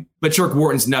fine, but Turk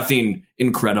Wharton's nothing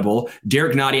incredible.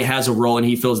 Derek Nottie has a role, and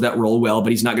he fills that role well,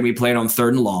 but he's not going to be playing on 3rd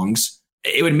and longs.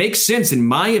 It would make sense, in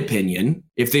my opinion,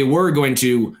 if they were going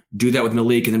to do that with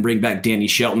Malik and then bring back Danny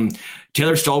Shelton.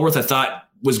 Taylor Stallworth, I thought,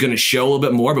 was going to show a little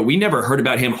bit more, but we never heard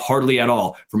about him hardly at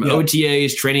all. From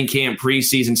OTAs, training camp,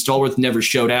 preseason, Stallworth never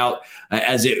showed out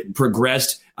as it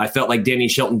progressed. I felt like Danny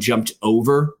Shelton jumped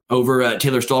over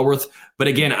Taylor Stallworth. But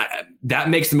again, that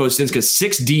makes the most sense because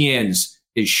 6 DNs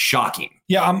is shocking.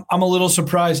 Yeah, I'm a little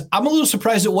surprised. I'm a little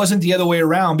surprised it wasn't the other way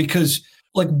around because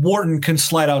like Wharton can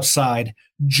slide outside.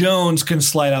 Jones can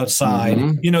slide outside.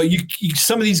 Mm-hmm.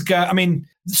 Some of these guys,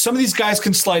 some of these guys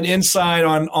can slide inside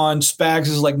on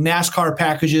Spags' like NASCAR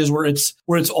packages where it's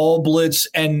all blitz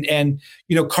and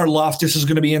Karlaftis is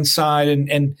going to be inside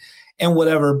and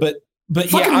whatever. But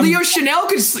fucking Leo Chanel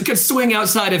could swing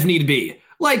outside if need be.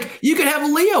 Like you could have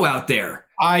Leo out there.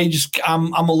 I'm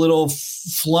a little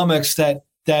flummoxed that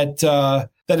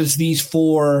it's these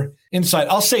 4 inside.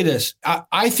 I'll say this.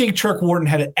 I think Turk Wharton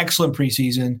had an excellent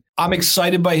preseason. I'm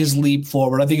excited by his leap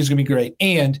forward. I think it's going to be great.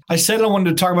 And I said I wanted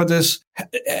to talk about this.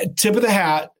 Tip of the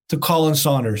hat to Colin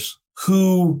Saunders,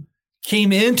 who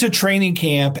came into training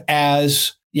camp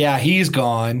as, he's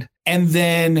gone, and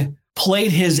then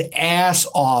played his ass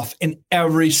off in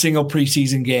every single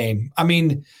preseason game. I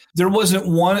mean, there wasn't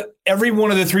every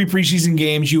one of the 3 preseason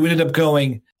games you ended up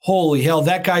going, holy hell,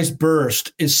 that guy's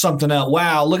burst is something else.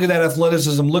 Wow, look at that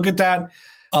athleticism. Look at that.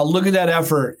 Look at that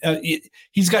effort.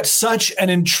 He's got such an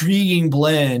intriguing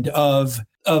blend of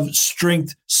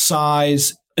strength,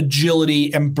 size,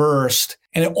 agility, and burst.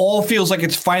 And it all feels like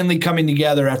it's finally coming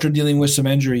together after dealing with some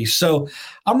injuries. So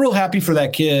I'm real happy for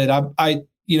that kid.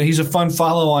 He's a fun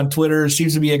follow on Twitter.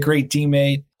 Seems to be a great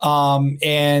teammate.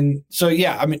 And so,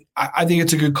 I think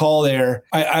it's a good call there.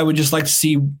 I would just like to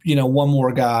see, one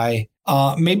more guy.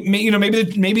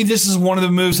 Maybe this is one of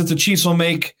the moves that the Chiefs will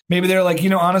make. Maybe they're like,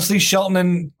 honestly, Shelton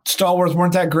and Stallworth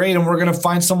weren't that great, and we're going to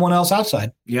find someone else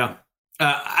outside. Yeah.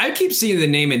 I keep seeing the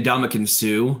name Ndamukong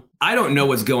Suh. I don't know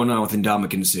what's going on with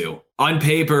Ndamukong Suh. On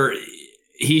paper,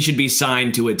 he should be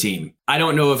signed to a team. I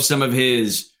don't know if some of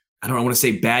his, I don't want to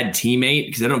say bad teammate,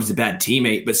 because I don't know if it's a bad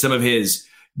teammate, but some of his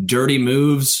dirty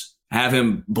moves have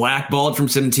him blackballed from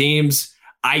some teams.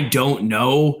 I don't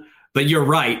know. But you're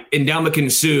right.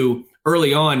 Ndamukong Suh,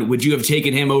 early on, would you have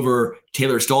taken him over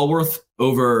Taylor Stallworth,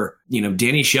 over,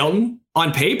 Danny Shelton?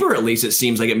 On paper, at least, it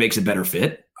seems like it makes a better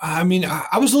fit. I mean,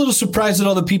 I was a little surprised at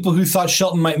all the people who thought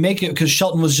Shelton might make it because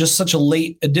Shelton was just such a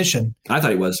late addition. I thought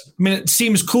he was. I mean, it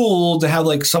seems cool to have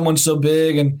like someone so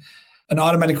big and an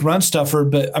automatic run stuffer.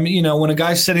 But I mean, when a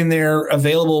guy's sitting there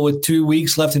available with 2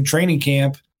 weeks left in training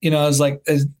camp, is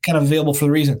kind of available for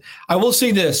the reason. I will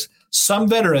say this. Some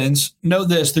veterans know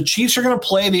this. The Chiefs are going to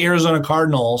play the Arizona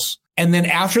Cardinals. And then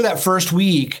after that first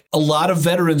week, a lot of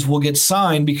veterans will get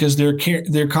signed because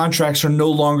their contracts are no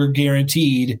longer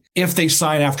guaranteed if they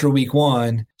sign after week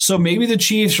 1. So maybe the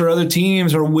Chiefs or other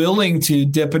teams are willing to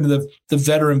dip into the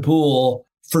veteran pool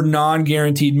for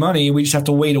non-guaranteed money. We just have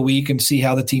to wait a week and see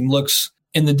how the team looks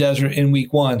in the desert in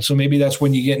week 1. So maybe that's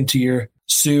when you get into your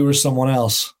Suh or someone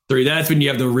else. That's when you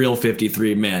have the real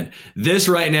 53 man. This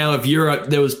right now, if you're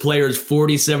those players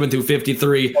 47 through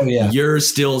 53, you're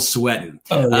still sweating.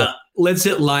 Let's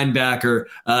hit linebacker.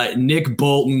 Nick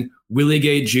Bolton, Willie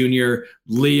Gay Jr.,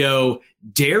 Leo,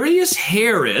 Darius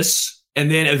Harris, and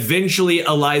then eventually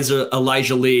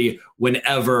Elijah Lee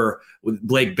whenever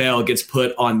Blake Bell gets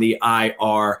put on the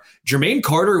IR. Jermaine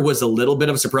Carter was a little bit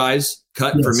of a surprise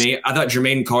cut for me. I thought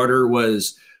Jermaine Carter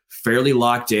was fairly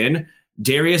locked in.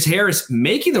 Darius Harris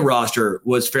making the roster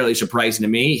was fairly surprising to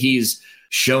me. He's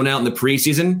shown out in the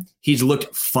preseason. He's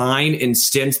looked fine in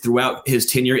stints throughout his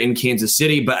tenure in Kansas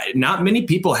City, but not many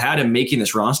people had him making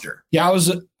this roster. Yeah,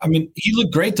 he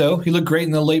looked great though. He looked great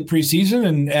in the late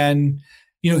preseason and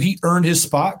he earned his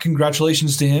spot.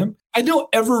 Congratulations to him. I don't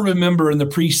ever remember in the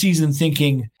preseason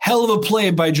thinking, hell of a play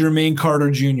by Jermaine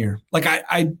Carter Jr. Like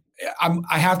I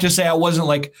have to say I wasn't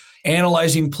like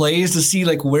analyzing plays to see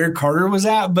like where Carter was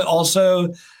at, but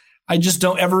also I just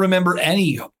don't ever remember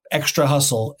any extra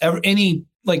hustle, any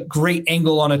like great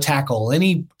angle on a tackle,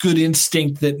 any good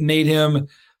instinct that made him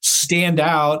stand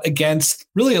out against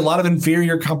really a lot of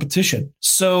inferior competition.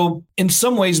 So in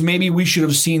some ways, maybe we should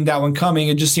have seen that one coming.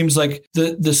 It just seems like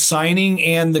the signing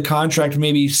and the contract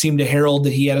maybe seemed to herald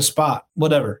that he had a spot,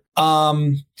 whatever.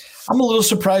 I'm a little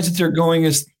surprised that they're going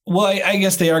as well. I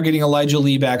guess they are getting Elijah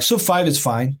Lee back. So 5 is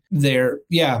fine there.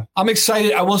 Yeah. I'm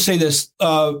excited. I will say this.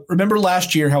 Remember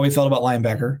last year how we felt about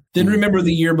linebacker? Then remember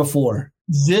the year before.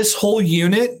 This whole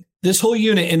unit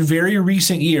in very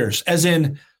recent years, as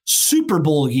in Super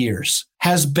Bowl years,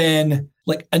 has been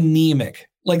like anemic.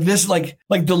 Like this, like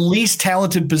the least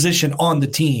talented position on the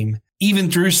team,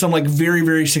 even through some like very,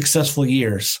 very successful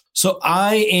years. So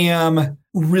I am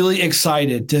really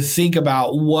excited to think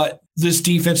about what this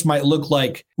defense might look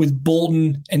like with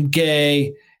Bolton and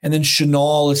Gay and then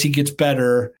Chenal as he gets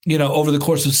better, over the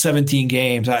course of 17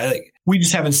 games. We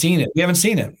just haven't seen it. We haven't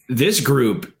seen it. This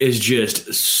group is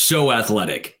just so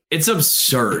athletic. It's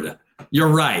absurd. You're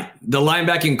right. The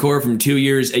linebacking core from 2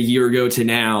 years, a year ago to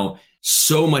now,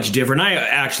 so much different. I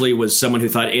actually was someone who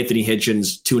thought Anthony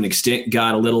Hitchens, to an extent,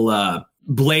 got a little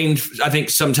blamed, I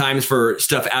think, sometimes for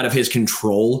stuff out of his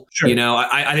control. Sure. You know,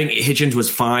 I think Hitchens was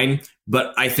fine,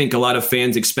 but I think a lot of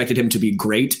fans expected him to be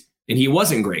great, and he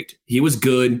wasn't great. He was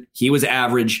good. He was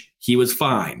average. He was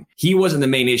fine. He wasn't the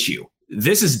main issue.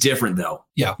 This is different, though.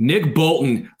 Yeah. Nick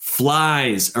Bolton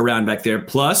flies around back there.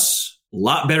 Plus, a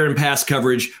lot better in pass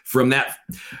coverage from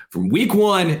week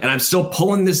one. And I'm still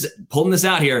pulling this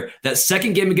out here. That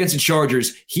second game against the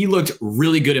Chargers, he looked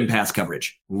really good in pass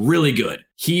coverage. Really good.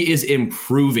 He is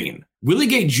improving. Willie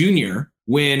Gay Jr.,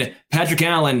 when Patrick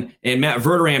Allen and Matt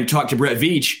Verderame talked to Brett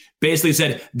Veach, basically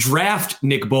said, draft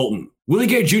Nick Bolton. Willie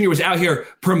Gay Jr. was out here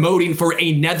promoting for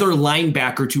another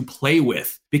linebacker to play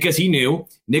with because he knew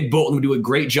Nick Bolton would do a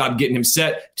great job getting him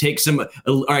set, take some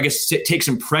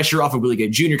pressure off of Willie Gay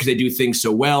Jr. because they do things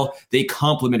so well. They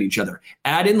complement each other.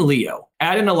 Add in Leo,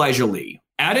 add in Elijah Lee,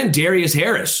 add in Darius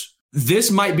Harris.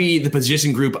 This might be the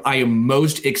position group I am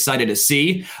most excited to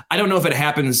see. I don't know if it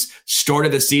happens start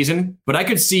of the season, but I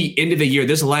could see end of the year,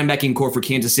 this linebacking core for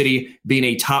Kansas City being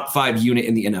a top 5 unit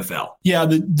in the NFL. Yeah,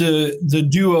 the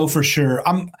duo for sure.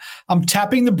 I'm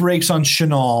tapping the brakes on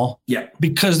Chenal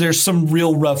because there's some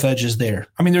real rough edges there.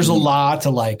 I mean, there's a lot to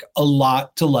like,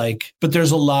 but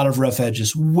there's a lot of rough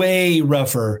edges, way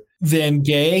rougher than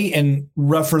Gay and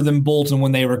rougher than Bolton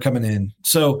when they were coming in.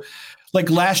 So like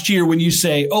last year when you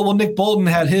say, oh, well, Nick Bolton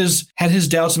had his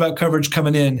doubts about coverage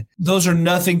coming in, those are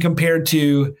nothing compared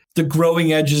to the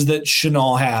growing edges that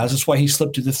Chenal has. That's why he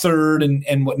slipped to the third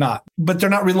and whatnot. But they're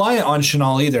not reliant on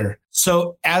Chenal either.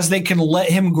 So as they can let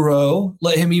him grow,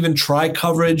 let him even try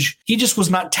coverage, he just was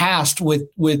not tasked with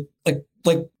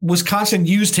like Wisconsin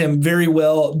used him very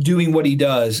well doing what he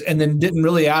does and then didn't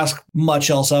really ask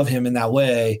much else of him in that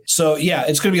way. So, yeah,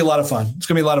 it's going to be a lot of fun. It's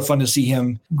going to be a lot of fun to see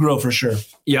him grow for sure.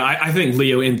 Yeah, I think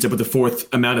Leo ends up with the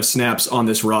fourth amount of snaps on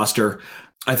this roster.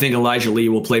 I think Elijah Lee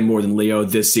will play more than Leo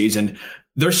this season.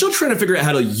 They're still trying to figure out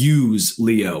how to use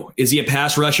Leo. Is he a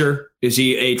pass rusher? Is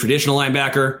he a traditional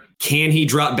linebacker? Can he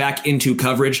drop back into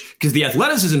coverage? Because the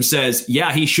athleticism says,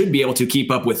 yeah, he should be able to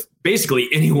keep up with basically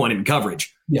anyone in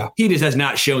coverage. Yeah. He just has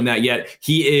not shown that yet.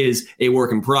 He is a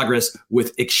work in progress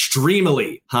with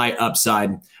extremely high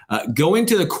upside. Going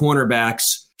to the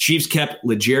cornerbacks, Chiefs kept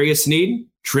L'Jarius Sneed,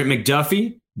 Trent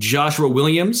McDuffie, Joshua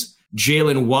Williams,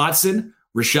 Jalen Watson,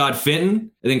 Rashad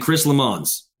Fenton, and then Chris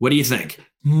Lamons. What do you think?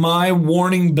 My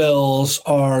warning bells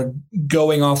are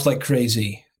going off like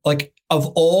crazy. Like, of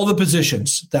all the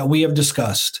positions that we have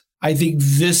discussed, I think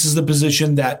this is the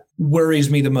position that worries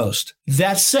me the most.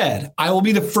 That said, I will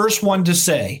be the first one to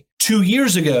say 2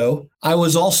 years ago, I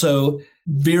was also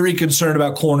very concerned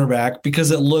about cornerback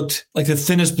because it looked like the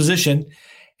thinnest position.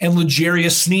 And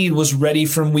L'Jarius Sneed was ready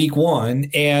from week one.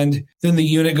 And then the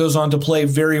unit goes on to play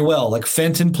very well. Like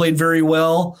Fenton played very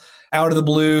well out of the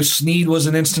blue. Sneed was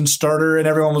an instant starter and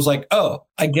everyone was like, oh,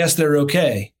 I guess they're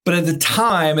okay. But at the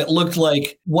time, it looked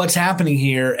like what's happening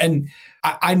here. And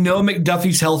I know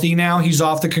McDuffie's healthy now. He's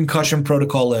off the concussion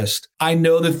protocol list. I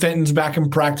know that Fenton's back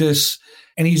in practice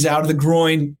and he's out of the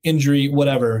groin injury,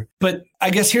 whatever. But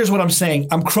I guess here's what I'm saying.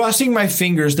 I'm crossing my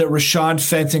fingers that Rashad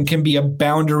Fenton can be a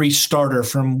boundary starter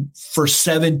for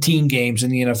 17 games in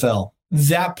the NFL.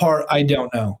 That part, I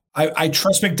don't know. I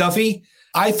trust McDuffie.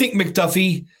 I think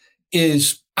McDuffie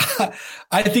is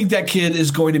I think that kid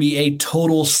is going to be a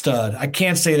total stud. I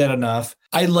can't say that enough.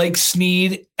 I like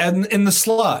Sneed in the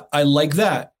slot. I like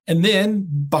that. And then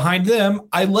behind them,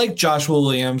 I like Joshua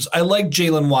Williams. I like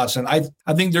Jalen Watson. I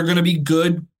think they're going to be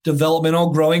good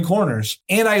developmental growing corners.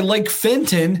 And I like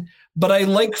Fenton, but I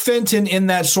like Fenton in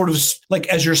that sort of like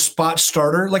as your spot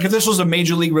starter. Like if this was a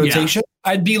major league rotation,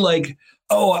 I'd be like,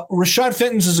 oh, Rashad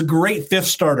Fenton's is a great fifth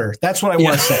starter. That's what I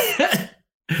want to say.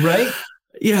 Right?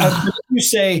 Yeah. You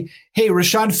say, hey,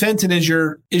 Rashad Fenton is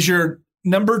your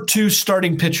number 2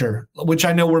 starting pitcher, which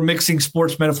I know we're mixing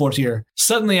sports metaphors here.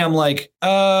 Suddenly I'm like,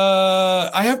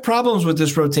 I have problems with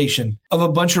this rotation of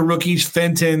a bunch of rookies,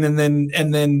 Fenton and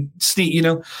then Sneed, you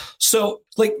know? So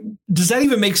like, does that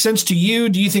even make sense to you?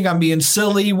 Do you think I'm being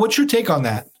silly? What's your take on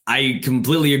that? I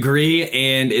completely agree.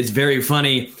 And it's very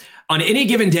funny. On any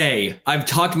given day, I've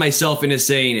talked myself into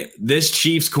saying this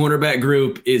Chiefs cornerback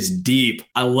group is deep.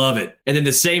 I love it. And then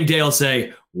the same day I'll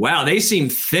say, wow, they seem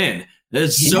thin.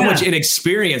 There's so much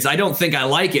inexperience. I don't think I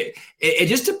like it. It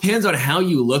just depends on how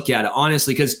you look at it,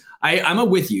 honestly, because I'm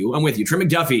with you. Trent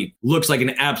McDuffie looks like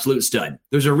an absolute stud.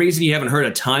 There's a reason you haven't heard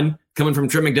a ton coming from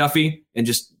Trent McDuffie and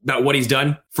just about what he's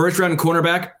done. First round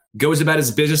cornerback, goes about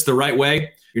his business the right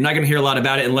way. You're not going to hear a lot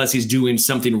about it unless he's doing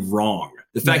something wrong.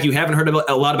 The fact you haven't heard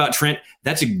a lot about Trent,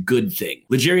 that's a good thing.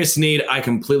 L'Jarius Sneed, I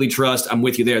completely trust. I'm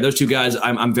with you there. Those two guys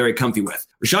I'm very comfy with.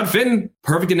 Rashad Fenton,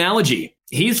 perfect analogy.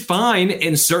 He's fine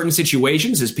in certain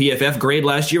situations. His PFF grade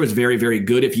last year was very, very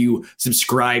good if you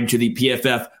subscribe to the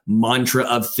PFF mantra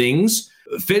of things.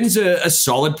 Finn's a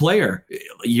solid player.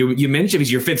 You mentioned if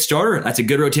he's your fifth starter, that's a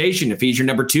good rotation. If he's your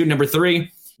number 2, number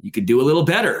 3, you could do a little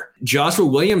better. Joshua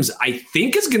Williams, I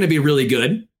think, is going to be really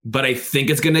good, but I think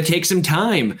it's going to take some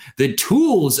time. The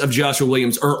tools of Joshua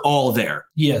Williams are all there.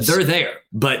 Yes. They're there.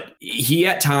 But he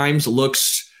at times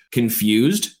looks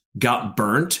confused, got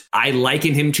burnt. I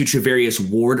liken him to Travarius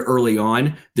Ward early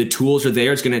on. The tools are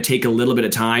there. It's going to take a little bit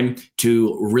of time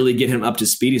to really get him up to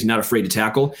speed. He's not afraid to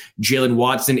tackle. Jalen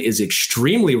Watson is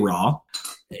extremely raw.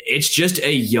 It's just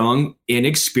a young,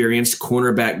 inexperienced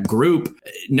cornerback group.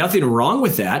 Nothing wrong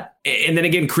with that. And then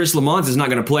again, Chris Lamont is not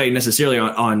going to play necessarily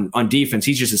on defense.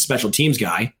 He's just a special teams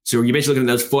guy. So you're basically looking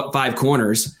at those 5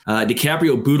 corners.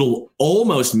 DiCaprio Bootle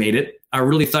almost made it. I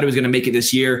really thought he was going to make it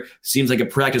this year. Seems like a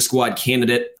practice squad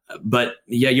candidate. But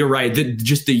yeah, you're right.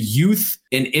 Just the youth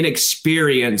and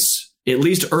inexperience, at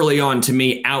least early on, to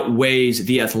me, outweighs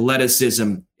the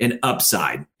athleticism and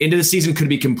upside. Into the season could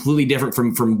be completely different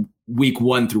from week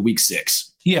 1 through week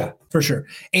 6. Yeah, for sure.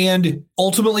 And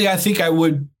ultimately, I think I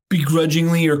would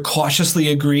begrudgingly or cautiously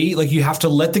agree. Like, you have to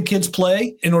let the kids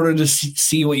play in order to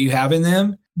see what you have in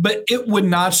them. But it would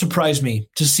not surprise me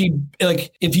to see,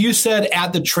 like, if you said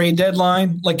at the trade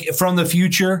deadline, like from the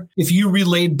future, if you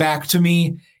relayed back to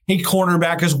me, hey,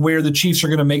 cornerback is where the Chiefs are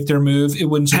going to make their move, it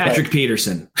wouldn't surprise Patrick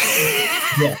Peterson.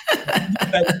 Yeah.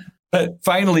 But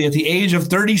finally, at the age of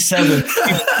 37,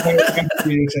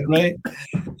 right?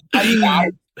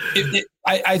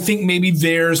 I think maybe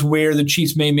there's where the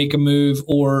Chiefs may make a move,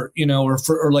 or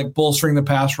like bolstering the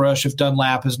pass rush if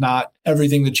Dunlap is not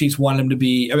everything the Chiefs want him to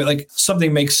be. I mean, like,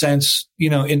 something makes sense,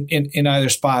 in either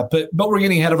spot. But we're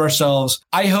getting ahead of ourselves.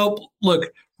 I hope.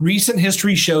 Look, recent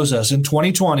history shows us in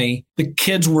 2020 the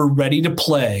kids were ready to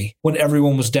play when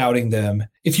everyone was doubting them.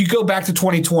 If you go back to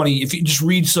 2020, if you just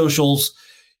read socials,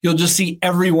 you'll just see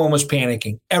everyone was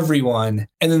panicking, everyone,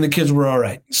 and then the kids were all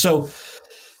right. So,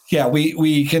 yeah,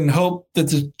 we can hope that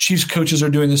the Chiefs coaches are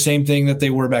doing the same thing that they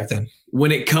were back then.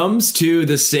 When it comes to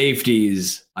the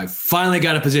safeties, I finally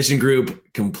got a position group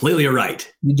completely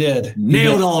right. You did.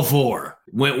 Nailed all 4.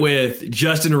 Went with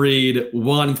Justin Reed,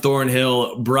 Juan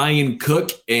Thornhill, Brian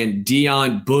Cook, and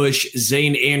Deon Bush,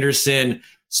 Zane Anderson,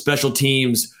 special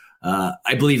teams.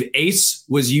 I believe Ace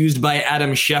was used by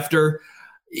Adam Schefter.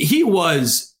 He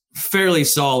was fairly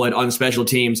solid on special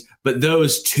teams, but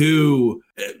those 2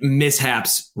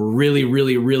 mishaps really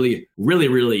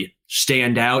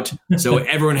stand out. So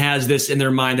everyone has this in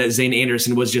their mind that Zane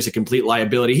Anderson was just a complete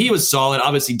liability. He was solid.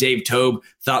 Obviously, Dave Tobe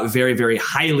thought very, very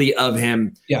highly of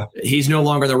him. Yeah. He's no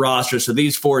longer on the roster. So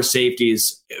these 4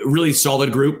 safeties, really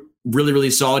solid group. Really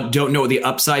solid. Don't know what the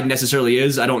upside necessarily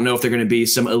is. I don't know if they're going to be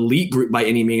some elite group by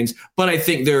any means, but I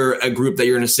think they're a group that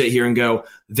you're going to sit here and go,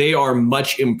 they are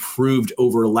much improved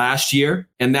over last year,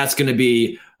 and that's going to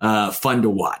be fun to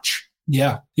watch.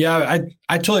 Yeah,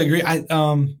 I totally agree.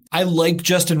 I like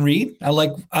Justin Reed. I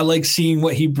like seeing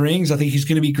what he brings. I think he's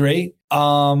going to be great.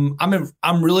 I'm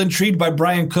really intrigued by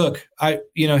Brian Cook.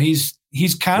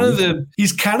 He's kind of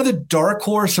the dark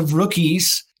horse of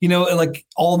rookies. Like,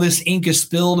 all this ink is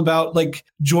spilled about, like,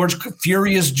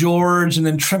 Furious George, and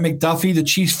then Trent McDuffie. The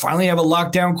Chiefs finally have a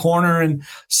lockdown corner, and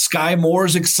Sky Moore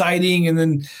is exciting. And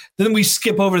then we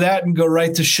skip over that and go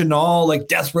right to Chenal, like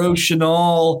Death Row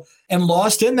Chenal. And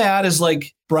lost in that is,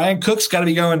 like, Brian Cook's got to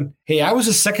be going, hey, I was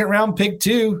a 2nd-round pick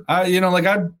too.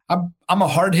 I'm a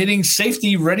hard-hitting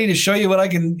safety ready to show you what I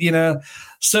can,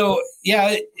 So,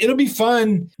 yeah, it'll be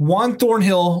fun. Juan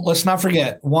Thornhill, let's not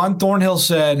forget, Juan Thornhill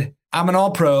said, I'm an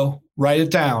all-pro, write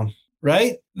it down,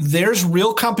 right? There's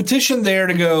real competition there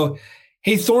to go,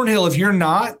 hey, Thornhill, if you're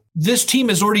not, this team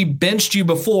has already benched you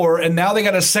before, and now they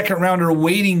got a 2nd-rounder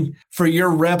waiting for your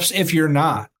reps if you're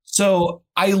not. So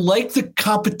I like the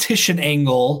competition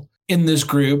angle in this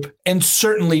group, and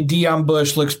certainly Deon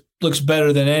Bush looks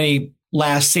better than any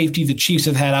last safety the Chiefs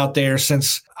have had out there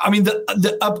since. I mean,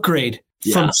 the upgrade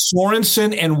from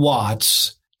Sorensen and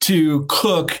Watts to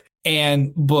Cook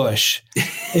and Bush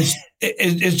is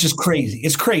just crazy.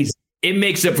 It's crazy. It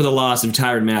makes up for the loss of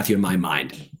Tyrann Mathieu in my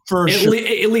mind. For sure.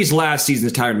 At least last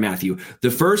season's Tyrann Mathieu.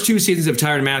 The first 2 seasons of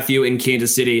Tyrann Mathieu in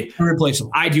Kansas City, irreplaceable.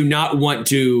 I do not want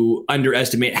to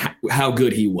underestimate how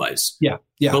good he was. Yeah.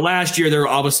 But last year, there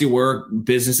obviously were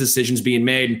business decisions being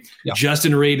made. Yeah.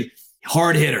 Justin Reed,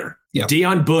 hard hitter. Yeah.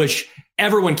 Deon Bush,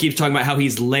 everyone keeps talking about how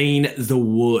he's laying the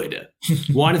wood.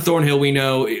 Juan Thornhill, we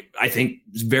know, I think,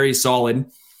 is very solid.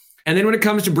 And then when it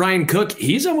comes to Brian Cook,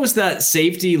 he's almost that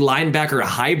safety linebacker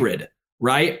hybrid,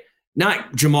 right?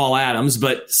 Not Jamal Adams,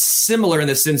 but similar in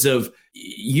the sense of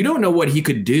you don't know what he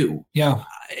could do. Yeah.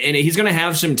 And he's going to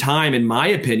have some time, in my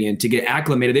opinion, to get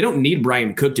acclimated. They don't need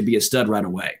Brian Cook to be a stud right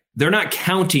away. They're not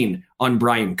counting on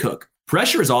Brian Cook.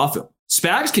 Pressure is off him.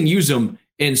 Spags can use him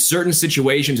in certain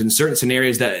situations, in certain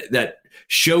scenarios that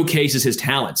showcases his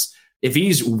talents. If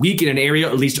he's weak in an area,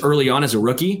 at least early on as a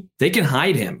rookie, they can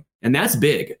hide him. And that's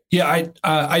big. Yeah,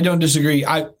 I don't disagree.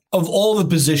 Of all the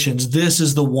positions, this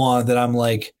is the one that I'm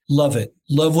like, love it.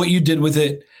 Love what you did with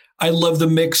it. I love the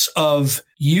mix of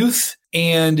youth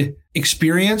and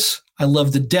experience. I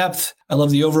love the depth. I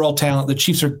love the overall talent. The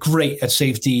Chiefs are great at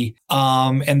safety,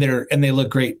 and they look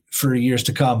great for years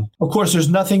to come. Of course, there's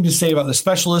nothing to say about the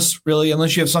specialists, really,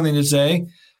 unless you have something to say.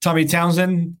 Tommy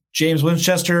Townsend, James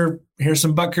Winchester,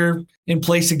 Harrison Butker in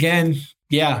place again.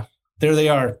 Yeah, there they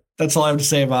are. That's all I have to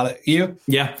say about it. You?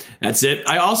 Yeah, that's it.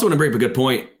 I also want to bring up a good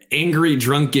point. Angry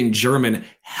Drunken German,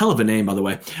 hell of a name, by the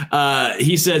way.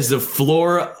 He says the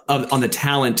floor on the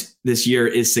talent this year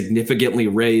is significantly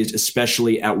raised,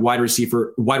 especially at wide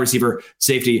receiver,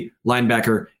 safety,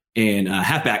 linebacker, and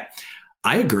halfback.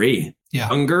 I agree. Yeah.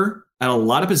 Younger at a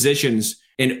lot of positions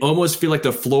and almost feel like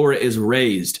the floor is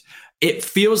raised. It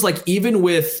feels like even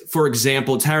with, for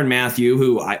example, Tyrann Mathieu,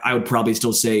 who I would probably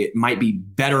still say might be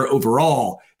better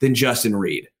overall than Justin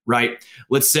Reed, right?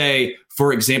 Let's say,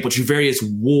 for example, Travarius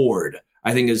Ward,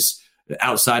 I think is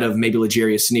outside of maybe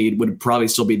L'Jarius Sneed, would probably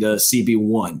still be the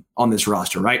CB1 on this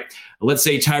roster, right? Let's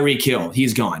say Tyreek Hill,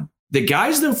 he's gone. The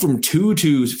guys though from 2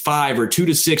 to 5 or 2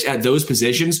 to 6 at those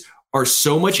positions are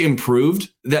so much improved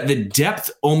that the depth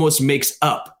almost makes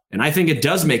up. And I think it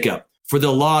does make up for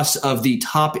the loss of the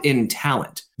top end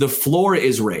talent. The floor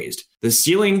is raised. The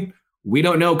ceiling, we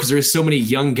don't know because there's so many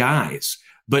young guys.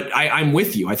 But I'm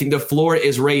with you. I think the floor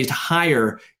is raised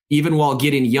higher even while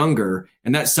getting younger.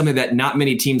 And that's something that not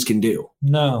many teams can do.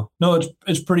 No,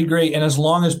 it's pretty great. And as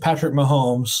long as Patrick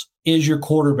Mahomes is your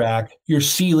quarterback, your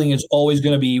ceiling is always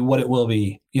going to be what it will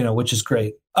be, which is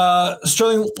great.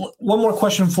 Sterling, one more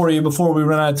question for you before we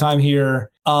run out of time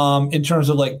here, in terms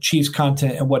of like Chiefs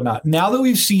content and whatnot. Now that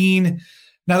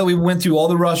we went through all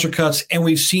the roster cuts and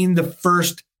we've seen the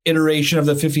first iteration of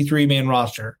the 53-man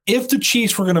roster, if the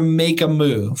Chiefs were going to make a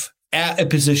move at a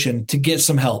position to get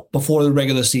some help before the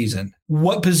regular season,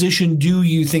 what position do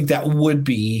you think that would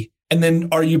be? And then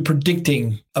are you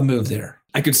predicting a move there?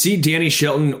 I could see Danny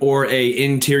Shelton or a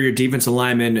interior defensive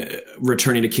lineman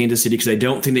returning to Kansas City because I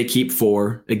don't think they keep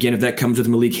 4. Again, if that comes with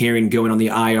Malik Herring going on the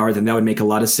IR, then that would make a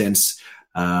lot of sense.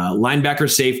 Linebacker,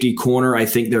 safety, corner, I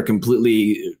think they're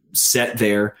completely set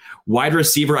there. Wide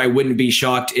receiver, I wouldn't be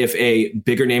shocked if a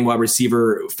bigger name wide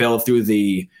receiver fell through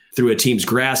a team's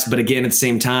grasp. But again, at the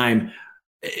same time,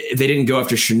 they didn't go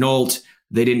after Shenault.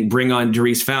 They didn't bring on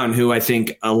Darius Fountain, who I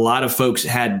think a lot of folks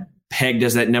had pegged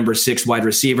as that number 6 wide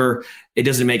receiver. It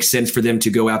doesn't make sense for them to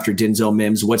go after Denzel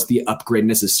Mims. What's the upgrade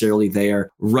necessarily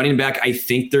there? Running back, I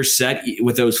think they're set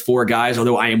with those 4 guys,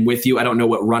 although I am with you. I don't know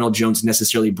what Ronald Jones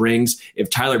necessarily brings. If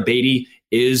Tyler Beatty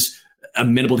is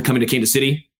amenable to coming to Kansas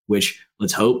City, which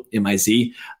let's hope,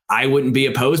 MIZ, I wouldn't be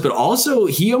opposed. But also,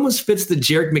 he almost fits the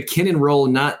Jerick McKinnon role,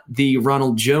 not the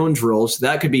Ronald Jones role. So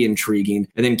that could be intriguing.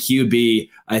 And then QB,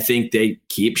 I think they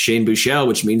keep Shane Buechele,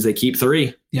 which means they keep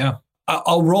 3. Yeah.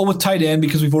 I'll roll with tight end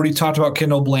because we've already talked about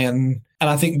Kendall Blanton, and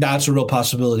I think that's a real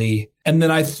possibility. And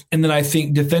then I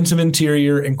think defensive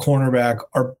interior and cornerback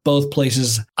are both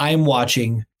places I'm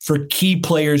watching for key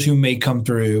players who may come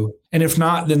through. And if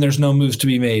not, then there's no moves to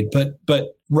be made.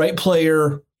 But right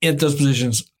player at those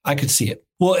positions, I could see it.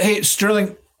 Well, hey,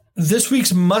 Sterling, this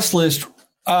week's must list,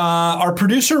 our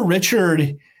producer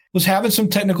Richard was having some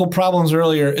technical problems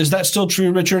earlier. Is that still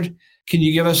true, Richard? Can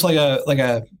you give us like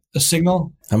a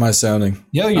signal? How am I sounding?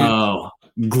 Oh,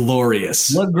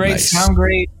 glorious. Look great, nice. Sound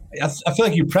great. I feel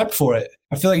like you prepped for it.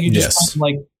 I feel like you just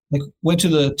like went to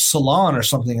the salon or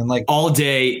something and like all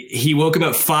day. He woke up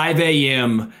at 5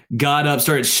 a.m., got up,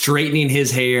 started straightening his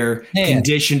hair,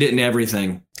 conditioned it and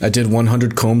everything. I did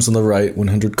 100 combs on the right,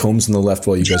 100 combs on the left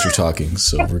while you guys were talking.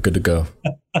 So we're good to go.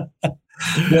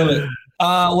 Love it.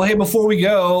 Well, hey, before we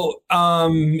go,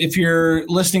 if you're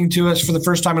listening to us for the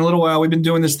first time in a little while, we've been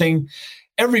doing this thing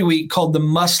every week called the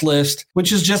Must List,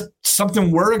 which is just something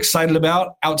we're excited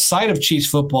about outside of Chiefs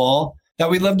football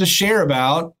that we'd love to share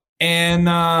about.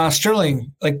 And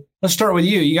Sterling, let's start with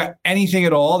you. You got anything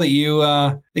at all that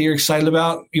you're excited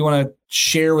about? You want to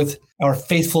share with our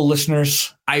faithful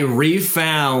listeners? I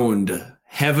refound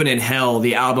Heaven and Hell,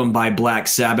 the album by Black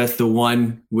Sabbath, the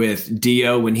one with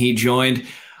Dio when he joined.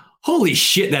 Holy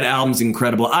shit, that album's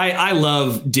incredible. I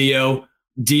love Dio.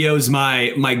 Dio's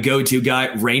my go-to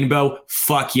guy. Rainbow,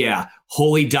 fuck yeah.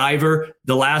 Holy Diver,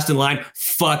 the last in line,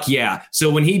 fuck yeah. So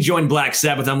when he joined Black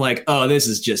Sabbath, I'm like, oh, this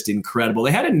is just incredible.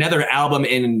 They had another album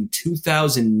in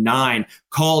 2009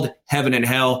 called Heaven and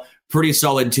Hell. Pretty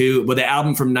solid too. But the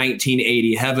album from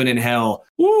 1980, Heaven and Hell,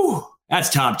 woo, that's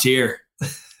top tier.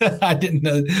 I didn't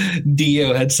know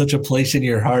Dio had such a place in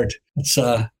your heart.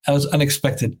 That was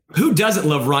unexpected. Who doesn't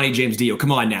love Ronnie James Dio?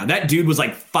 Come on now. That dude was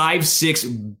like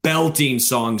 5-6 belting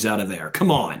songs out of there.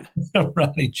 Come on.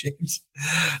 Ronnie James.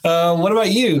 What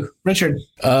about you, Richard?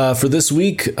 For this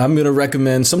week, I'm going to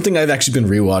recommend something I've actually been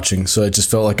rewatching. So I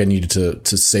just felt like I needed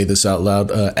to say this out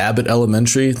loud. Abbott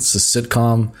Elementary. It's a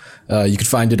sitcom. You can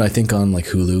find it, I think, on like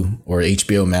Hulu or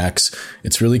HBO Max.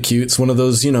 It's really cute. It's one of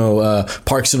those,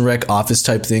 Parks and Rec office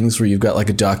type things where you've got like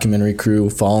a documentary crew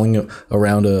following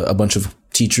around a bunch of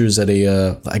teachers at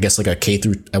I guess like a K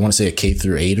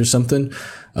through 8 or something,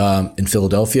 in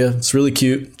Philadelphia. It's really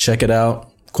cute. Check it out.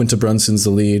 Quinta Brunson's the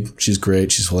lead. She's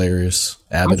great. She's hilarious.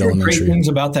 Abbott Elementary. Great things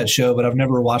about that show, but I've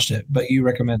never watched it. But you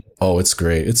recommend it? Oh, it's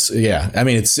great. It's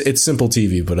simple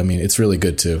TV, but I mean, it's really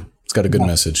good too. It's got a good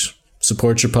message.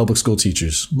 Support your public school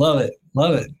teachers. Love it.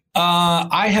 Love it.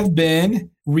 I have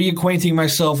been reacquainting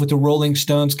myself with the Rolling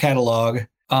Stones catalog,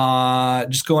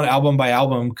 just going album by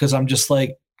album because I'm just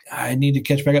like, I need to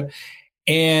catch back up.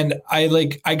 And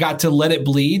I got to Let It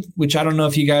Bleed, which I don't know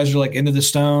if you guys are like into the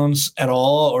Stones at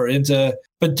all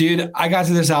but dude, I got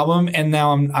to this album and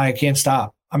now I can't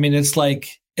stop. I mean, it's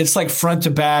like front to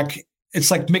back.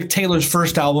 It's like Mick Taylor's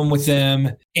first album with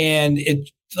them. And it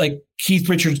like Keith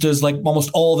Richards does like almost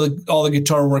all the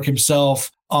guitar work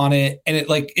himself on it. And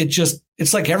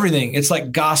it's like everything. It's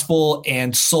like gospel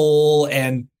and soul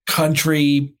and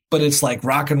country, but it's like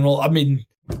rock and roll. I mean,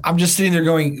 I'm just sitting there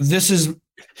going, this is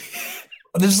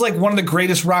like one of the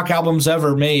greatest rock albums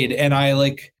ever made. And I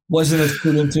like wasn't as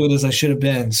good into it as I should have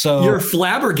been. So you're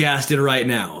flabbergasted right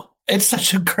now. It's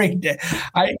such a great day.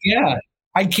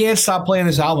 I can't stop playing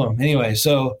this album anyway.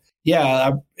 So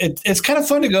yeah, it's kind of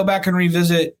fun to go back and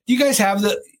revisit. You guys have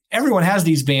everyone has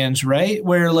these bands, right?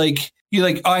 Where like, you're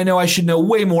like, oh, I know I should know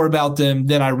way more about them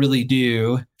than I really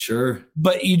do. Sure.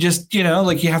 But you just,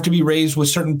 like you have to be raised with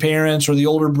certain parents or the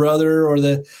older brother or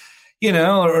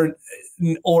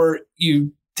or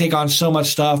you take on so much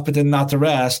stuff, but then not the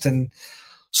rest. And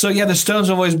so, yeah, the Stones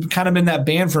have always kind of been that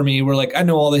band for me where like, I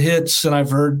know all the hits and I've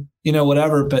heard,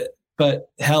 whatever, but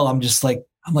hell, I'm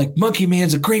like, Monkey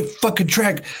Man's a great fucking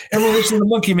track. Everyone listen to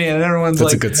Monkey Man and everyone's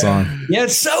That's like, a good song. Yeah,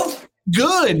 it's so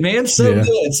good, man. So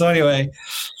good. So anyway,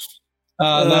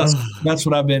 that's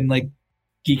what I've been like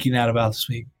geeking out about this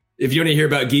week. If you want to hear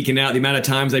about geeking out, the amount of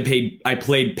times I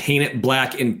played Paint It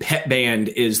Black in Pet Band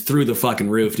is through the fucking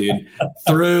roof, dude.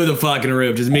 Through the fucking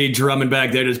roof. Just me drumming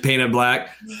back there, just Paint It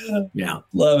Black. Yeah.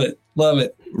 Love it. Love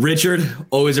it. Richard,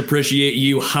 always appreciate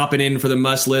you hopping in for the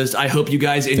must list. I hope you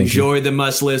guys enjoy the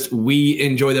must list. We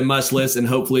enjoy the must list, and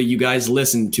hopefully you guys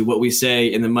listen to what we say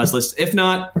in the must list. If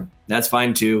not, that's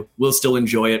fine too. We'll still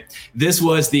enjoy it. This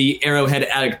was the Arrowhead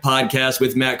Addict podcast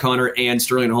with Matt Connor and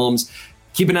Sterling Holmes.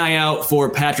 Keep an eye out for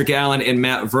Patrick Allen and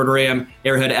Matt Verderam,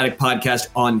 Arrowhead Addict podcast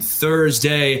on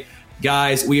Thursday.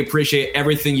 Guys, we appreciate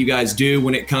everything you guys do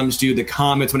when it comes to the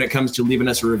comments, when it comes to leaving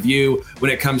us a review, when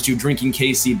it comes to drinking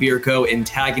KC Beer Co. and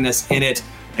tagging us in it.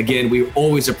 Again, we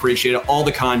always appreciate it. All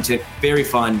the content, very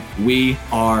fun. We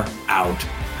are out.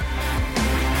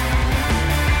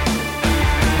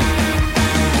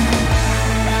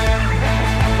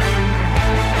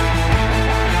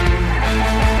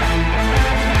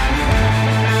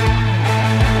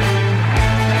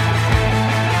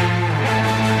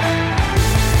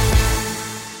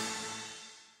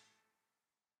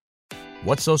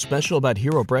 What's so special about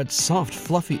Hero Bread's soft,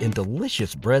 fluffy, and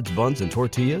delicious breads, buns, and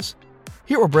tortillas?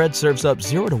 Hero Bread serves up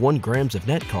 0 to 1 grams of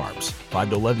net carbs, 5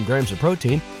 to 11 grams of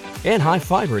protein, and high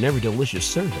fiber in every delicious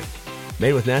serving.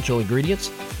 Made with natural ingredients,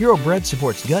 Hero Bread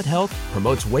supports gut health,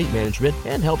 promotes weight management,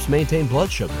 and helps maintain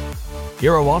blood sugar.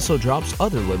 Hero also drops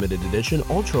other limited edition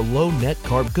ultra-low net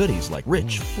carb goodies like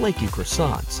rich, flaky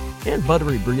croissants and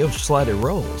buttery brioche slider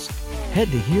rolls. Head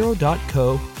to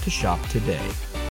hero.co to shop today.